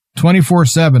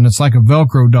 24/7. It's like a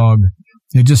Velcro dog.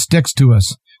 It just sticks to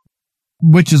us,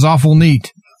 which is awful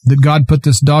neat that God put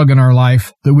this dog in our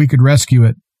life that we could rescue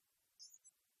it.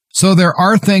 So there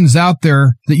are things out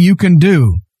there that you can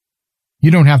do.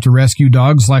 You don't have to rescue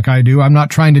dogs like I do. I'm not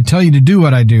trying to tell you to do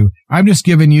what I do. I'm just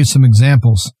giving you some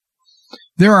examples.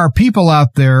 There are people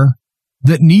out there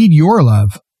that need your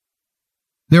love.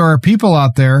 There are people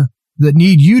out there that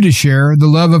need you to share the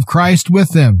love of Christ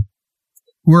with them.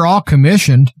 We're all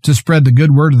commissioned to spread the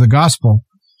good word of the gospel.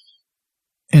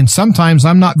 And sometimes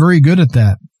I'm not very good at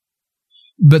that.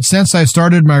 But since I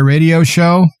started my radio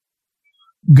show,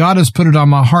 God has put it on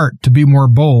my heart to be more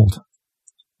bold.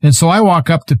 And so I walk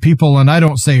up to people and I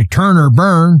don't say, turn or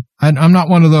burn. I'm not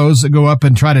one of those that go up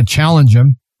and try to challenge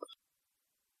them.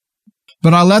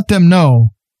 But I let them know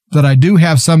that I do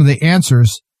have some of the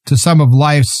answers to some of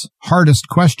life's hardest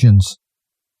questions.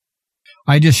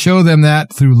 I just show them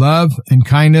that through love and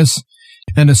kindness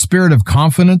and a spirit of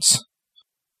confidence.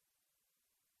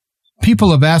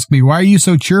 People have asked me, why are you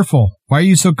so cheerful? Why are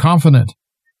you so confident?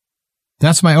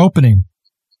 That's my opening,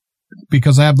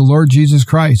 because I have the Lord Jesus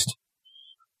Christ.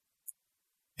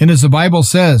 And as the Bible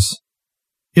says,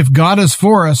 if God is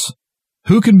for us,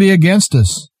 who can be against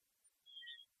us?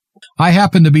 I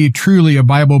happen to be truly a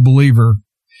Bible believer,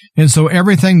 and so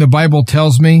everything the Bible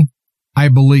tells me, I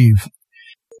believe.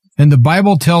 And the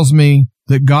Bible tells me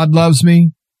that God loves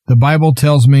me. The Bible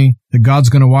tells me that God's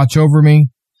going to watch over me.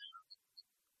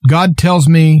 God tells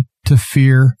me to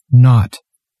fear not.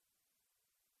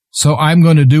 So I'm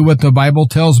going to do what the Bible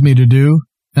tells me to do,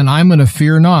 and I'm going to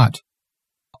fear not.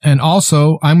 And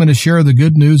also, I'm going to share the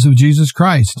good news of Jesus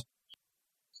Christ.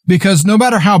 Because no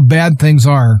matter how bad things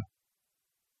are,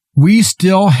 we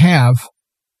still have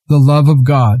the love of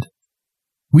God.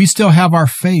 We still have our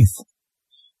faith.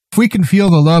 If we can feel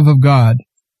the love of God,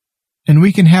 and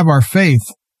we can have our faith,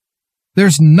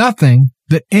 there's nothing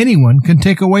that anyone can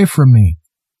take away from me.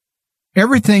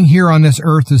 Everything here on this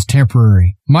earth is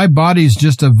temporary. My body's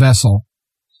just a vessel.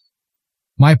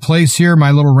 My place here,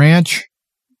 my little ranch,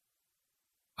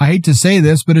 I hate to say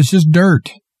this, but it's just dirt.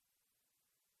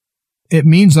 It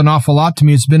means an awful lot to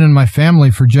me. It's been in my family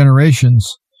for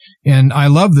generations, and I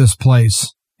love this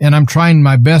place, and I'm trying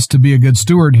my best to be a good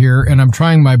steward here, and I'm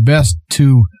trying my best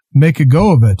to make a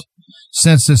go of it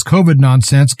since this COVID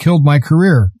nonsense killed my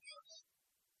career.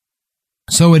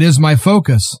 So it is my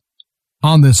focus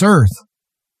on this earth.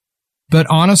 But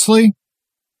honestly,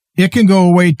 it can go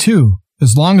away too.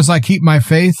 As long as I keep my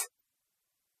faith,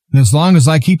 and as long as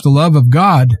I keep the love of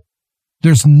God,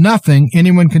 there's nothing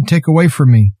anyone can take away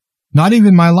from me, not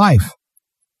even my life.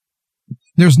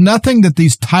 There's nothing that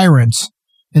these tyrants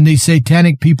and these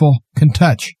satanic people can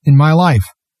touch in my life.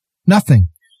 Nothing.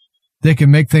 They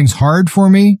can make things hard for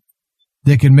me.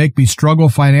 They can make me struggle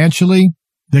financially.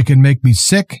 They can make me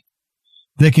sick.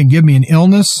 They can give me an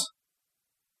illness.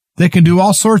 They can do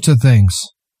all sorts of things.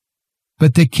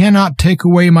 But they cannot take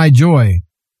away my joy.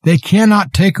 They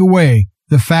cannot take away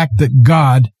the fact that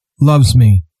God loves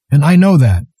me. And I know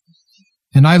that.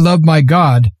 And I love my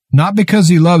God, not because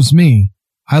He loves me.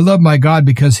 I love my God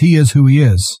because He is who He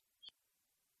is.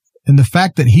 And the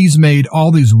fact that He's made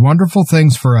all these wonderful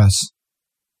things for us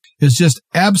is just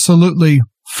absolutely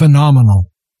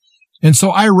phenomenal. And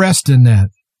so I rest in that.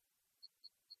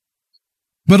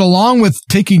 But along with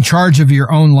taking charge of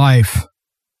your own life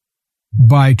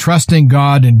by trusting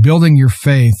God and building your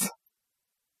faith,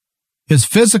 is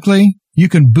physically, you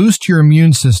can boost your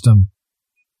immune system.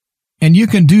 And you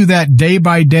can do that day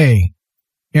by day.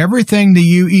 Everything that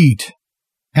you eat,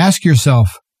 ask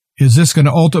yourself, is this going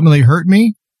to ultimately hurt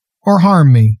me or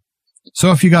harm me?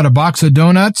 So if you got a box of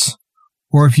donuts,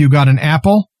 or if you got an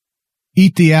apple,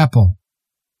 eat the apple.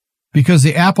 Because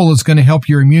the apple is going to help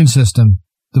your immune system.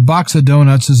 The box of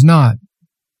donuts is not.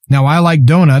 Now, I like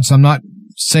donuts. I'm not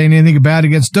saying anything bad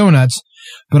against donuts,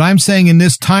 but I'm saying in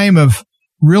this time of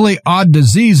really odd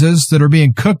diseases that are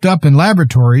being cooked up in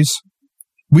laboratories,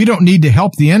 we don't need to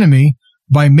help the enemy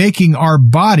by making our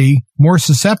body more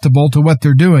susceptible to what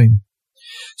they're doing.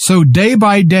 So day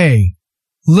by day,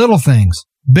 little things,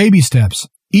 baby steps,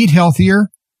 eat healthier,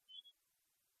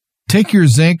 take your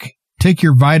zinc, take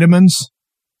your vitamins,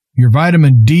 your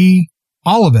vitamin D,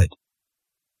 all of it.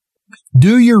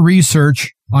 Do your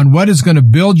research on what is going to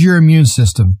build your immune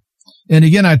system. And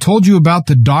again, I told you about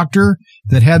the doctor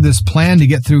that had this plan to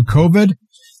get through COVID.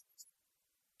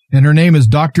 And her name is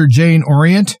Dr. Jane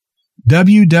Orient.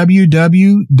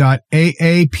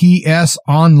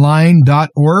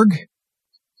 www.aapsonline.org.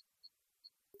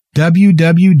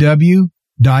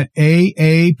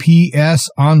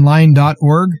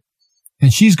 www.aapsonline.org.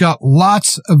 And she's got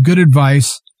lots of good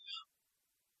advice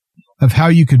of how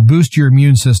you could boost your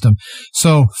immune system.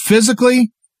 So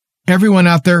physically, everyone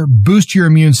out there, boost your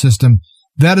immune system.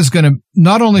 That is going to,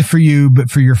 not only for you,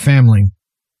 but for your family.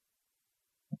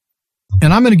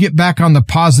 And I'm going to get back on the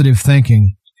positive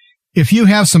thinking. If you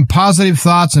have some positive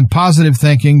thoughts and positive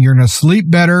thinking, you're going to sleep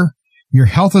better, your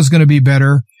health is going to be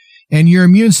better, and your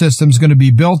immune system is going to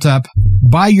be built up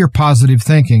by your positive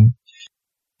thinking.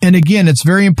 And again, it's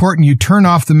very important you turn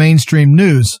off the mainstream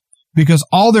news, because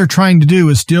all they're trying to do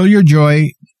is steal your joy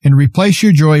and replace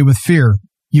your joy with fear.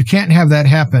 You can't have that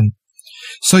happen.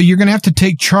 So you're going to have to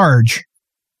take charge.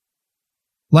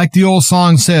 Like the old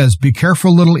song says, be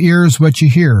careful, little ears, what you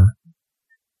hear.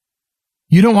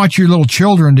 You don't want your little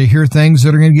children to hear things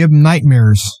that are going to give them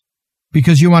nightmares,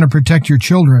 because you want to protect your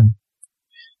children.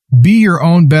 Be your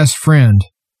own best friend.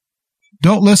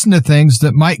 Don't listen to things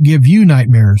that might give you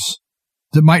nightmares,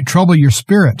 that might trouble your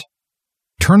spirit.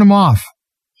 Turn them off,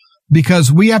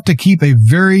 because we have to keep a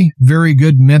very, very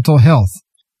good mental health.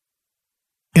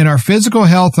 And our physical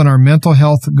health and our mental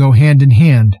health go hand in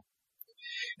hand.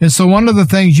 And so one of the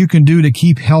things you can do to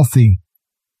keep healthy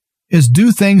is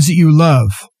do things that you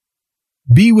love.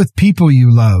 Be with people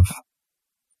you love.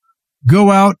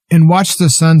 Go out and watch the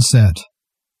sunset.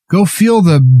 Go feel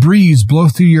the breeze blow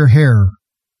through your hair.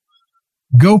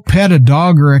 Go pet a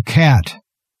dog or a cat.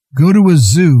 Go to a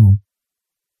zoo.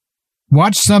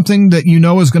 Watch something that you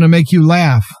know is going to make you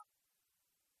laugh.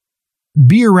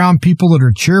 Be around people that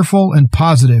are cheerful and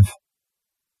positive.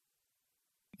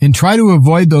 And try to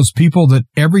avoid those people that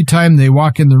every time they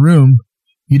walk in the room,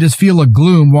 you just feel a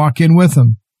gloom walk in with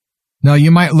them. Now,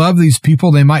 you might love these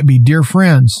people. They might be dear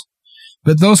friends.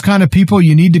 But those kind of people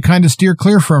you need to kind of steer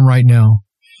clear from right now,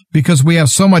 because we have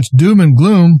so much doom and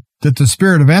gloom that the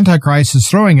spirit of Antichrist is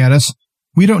throwing at us.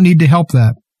 We don't need to help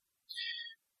that.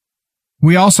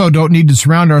 We also don't need to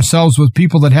surround ourselves with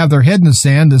people that have their head in the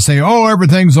sand that say, oh,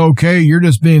 everything's okay, you're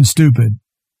just being stupid.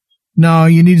 No,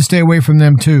 you need to stay away from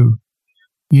them too.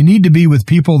 You need to be with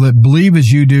people that believe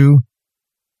as you do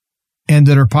and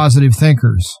that are positive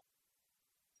thinkers.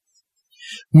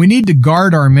 We need to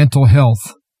guard our mental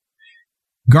health.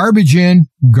 Garbage in,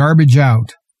 garbage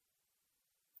out.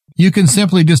 You can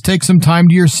simply just take some time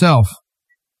to yourself.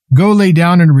 Go lay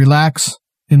down and relax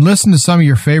and listen to some of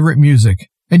your favorite music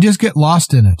and just get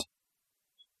lost in it.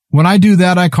 When I do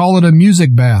that, I call it a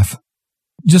music bath.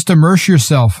 Just immerse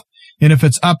yourself. And if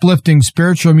it's uplifting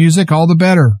spiritual music, all the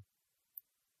better.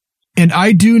 And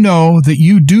I do know that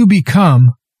you do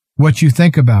become what you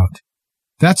think about.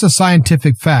 That's a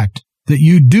scientific fact, that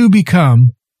you do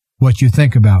become what you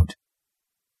think about.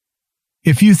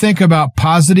 If you think about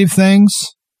positive things,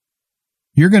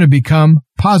 you're going to become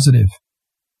positive.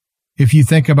 If you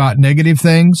think about negative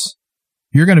things,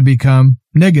 you're going to become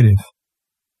negative.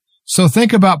 So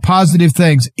think about positive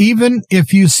things, even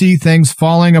if you see things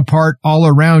falling apart all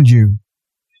around you.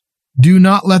 Do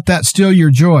not let that steal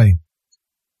your joy.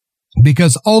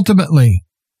 Because ultimately,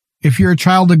 if you're a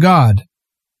child of God,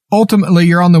 ultimately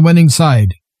you're on the winning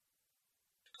side.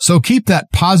 So keep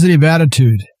that positive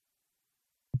attitude.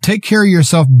 Take care of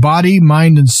yourself, body,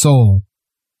 mind, and soul.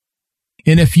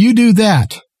 And if you do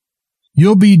that,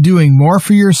 you'll be doing more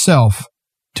for yourself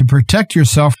to protect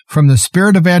yourself from the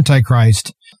spirit of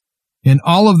Antichrist and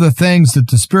all of the things that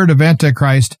the spirit of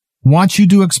Antichrist wants you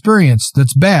to experience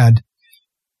that's bad.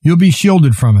 You'll be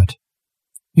shielded from it.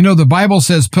 You know, the Bible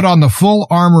says, put on the full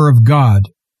armor of God.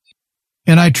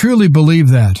 And I truly believe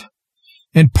that.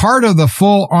 And part of the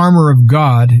full armor of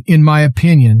God, in my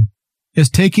opinion, is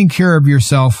taking care of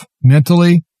yourself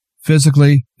mentally,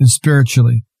 physically, and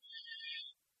spiritually.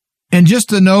 And just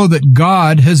to know that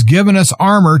God has given us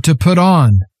armor to put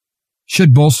on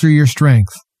should bolster your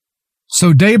strength.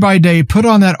 So day by day, put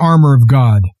on that armor of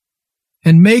God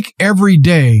and make every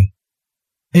day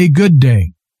a good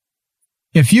day.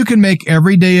 If you can make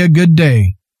every day a good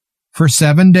day for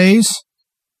 7 days,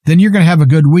 then you're going to have a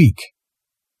good week.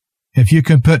 If you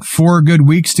can put 4 good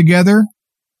weeks together,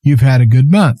 you've had a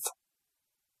good month.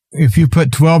 If you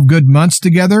put 12 good months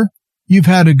together, you've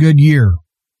had a good year.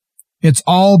 It's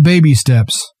all baby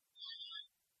steps.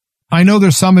 I know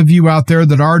there's some of you out there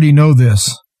that already know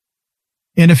this.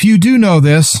 And if you do know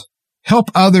this, help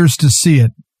others to see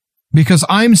it. Because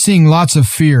I'm seeing lots of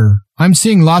fear. I'm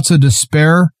seeing lots of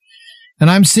despair. And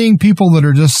I'm seeing people that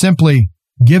are just simply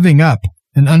giving up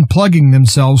and unplugging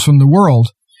themselves from the world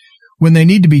when they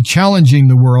need to be challenging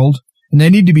the world and they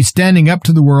need to be standing up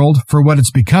to the world for what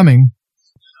it's becoming.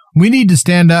 We need to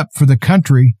stand up for the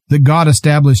country that God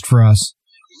established for us.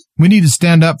 We need to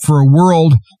stand up for a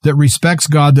world that respects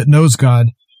God, that knows God.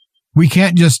 We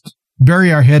can't just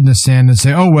bury our head in the sand and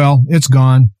say, oh, well, it's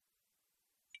gone.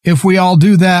 If we all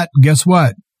do that, guess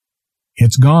what?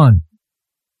 It's gone.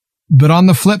 But on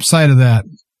the flip side of that,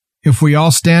 if we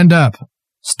all stand up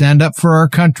for our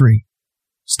country,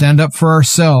 stand up for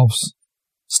ourselves,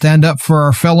 stand up for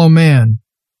our fellow man,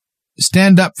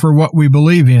 stand up for what we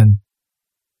believe in,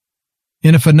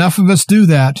 And if enough of us do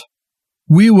that,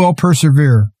 we will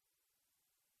persevere.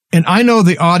 And I know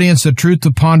the audience of Truth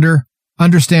to Ponder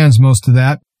understands most of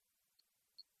that.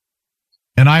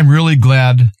 And I'm really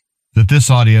glad that this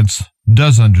audience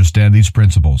does understand these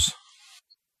principles.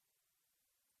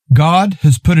 God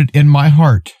has put it in my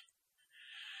heart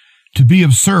to be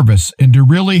of service and to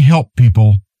really help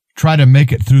people try to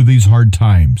make it through these hard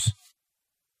times.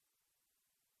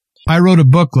 I wrote a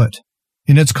booklet,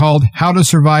 and it's called How to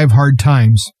Survive Hard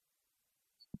Times.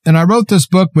 And I wrote this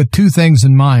book with two things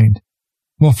in mind.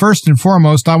 Well, first and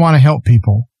foremost, I want to help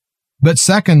people. But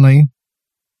secondly,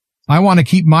 I want to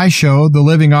keep my show, the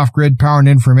Living Off-Grid Power and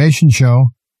Information Show,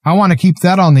 I want to keep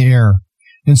that on the air.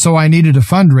 And so I needed a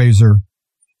fundraiser.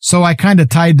 So I kind of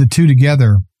tied the two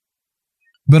together.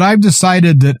 But I've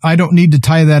decided that I don't need to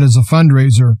tie that as a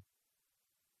fundraiser,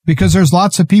 because there's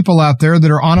lots of people out there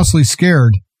that are honestly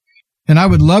scared. And I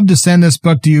would love to send this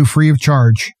book to you free of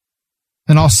charge.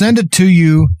 And I'll send it to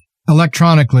you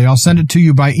electronically. I'll send it to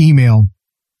you by email.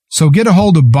 So get a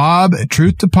hold of Bob at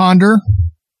Truth to Ponder,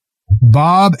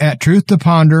 Bob at Truth to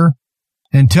Ponder,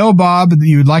 and tell Bob that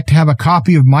you would like to have a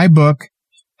copy of my book,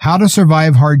 How to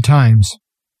Survive Hard Times.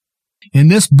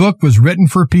 And this book was written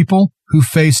for people who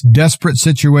face desperate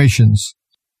situations.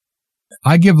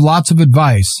 I give lots of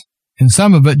advice, and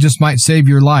some of it just might save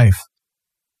your life.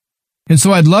 And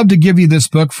so I'd love to give you this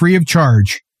book free of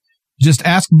charge. Just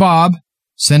ask Bob,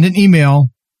 send an email,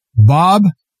 Bob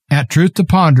at Truth to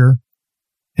Ponder,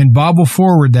 and Bob will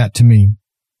forward that to me.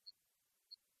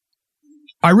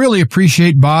 I really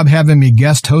appreciate Bob having me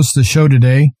guest host the show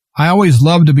today. I always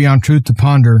love to be on Truth to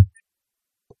Ponder.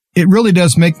 It really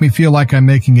does make me feel like I'm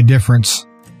making a difference.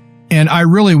 And I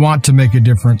really want to make a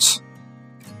difference.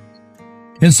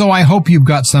 And so I hope you've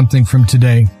got something from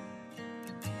today.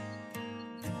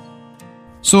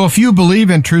 So if you believe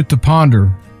in Truth to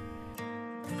Ponder,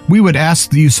 we would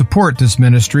ask that you support this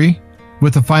ministry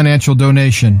with a financial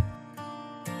donation.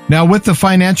 Now, with the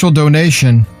financial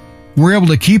donation, we're able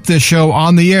to keep this show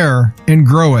on the air and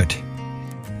grow it.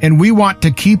 And we want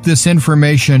to keep this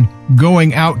information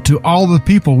going out to all the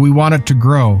people we want it to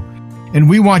grow. And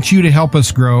we want you to help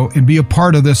us grow and be a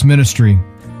part of this ministry.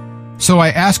 So I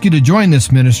ask you to join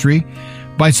this ministry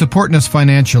by supporting us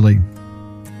financially.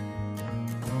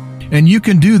 And you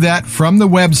can do that from the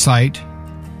website,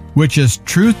 which is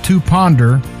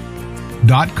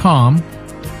truthtoponder.com,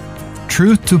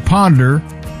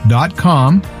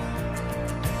 truthtoponder.com,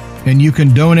 and you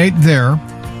can donate there,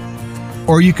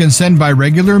 or you can send by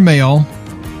regular mail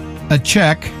a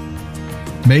check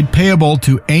made payable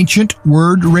to Ancient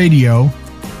Word Radio.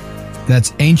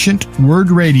 That's Ancient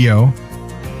Word Radio.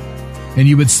 And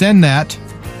you would send that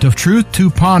to Truth to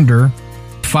Ponder,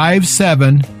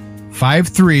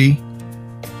 5753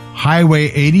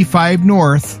 Highway 85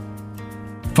 North,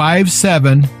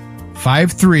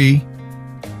 5753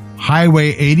 Highway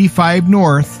 85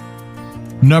 North,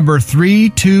 number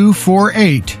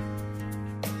 3248,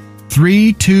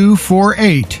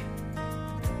 3248,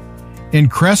 in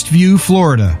Crestview,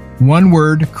 Florida. One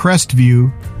word,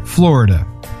 Crestview, Florida.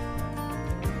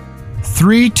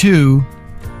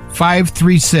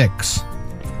 32536.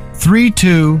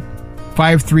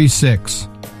 32536.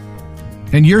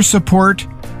 And your support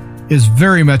is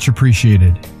very much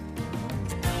appreciated.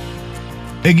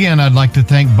 Again, I'd like to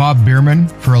thank Bob Bierman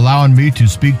for allowing me to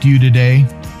speak to you today.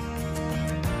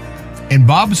 And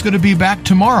Bob's going to be back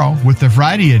tomorrow with the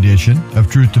Friday edition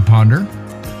of Truth to Ponder.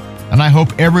 And I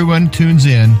hope everyone tunes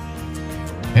in.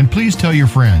 And please tell your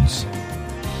friends.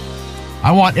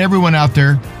 I want everyone out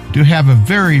there to have a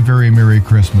very, very Merry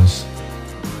Christmas.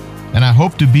 And I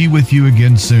hope to be with you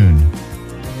again soon.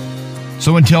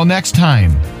 So until next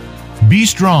time, be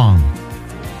strong,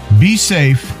 be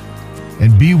safe,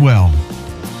 and be well.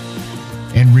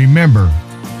 And remember,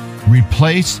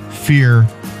 replace fear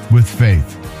with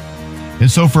faith. And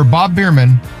so for Bob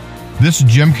Bierman, this is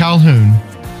Jim Calhoun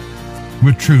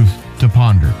with Truth to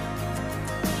Ponder.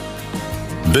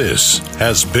 This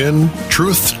has been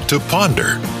Truth to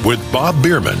Ponder with Bob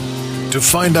Bierman. To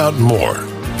find out more,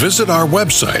 visit our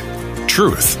website,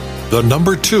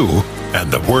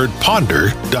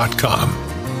 truth2ponder.com.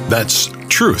 That's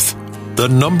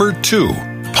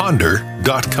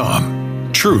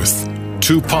truth2ponder.com. Truth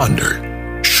to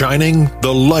Ponder, shining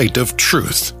the light of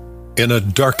truth in a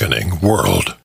darkening world.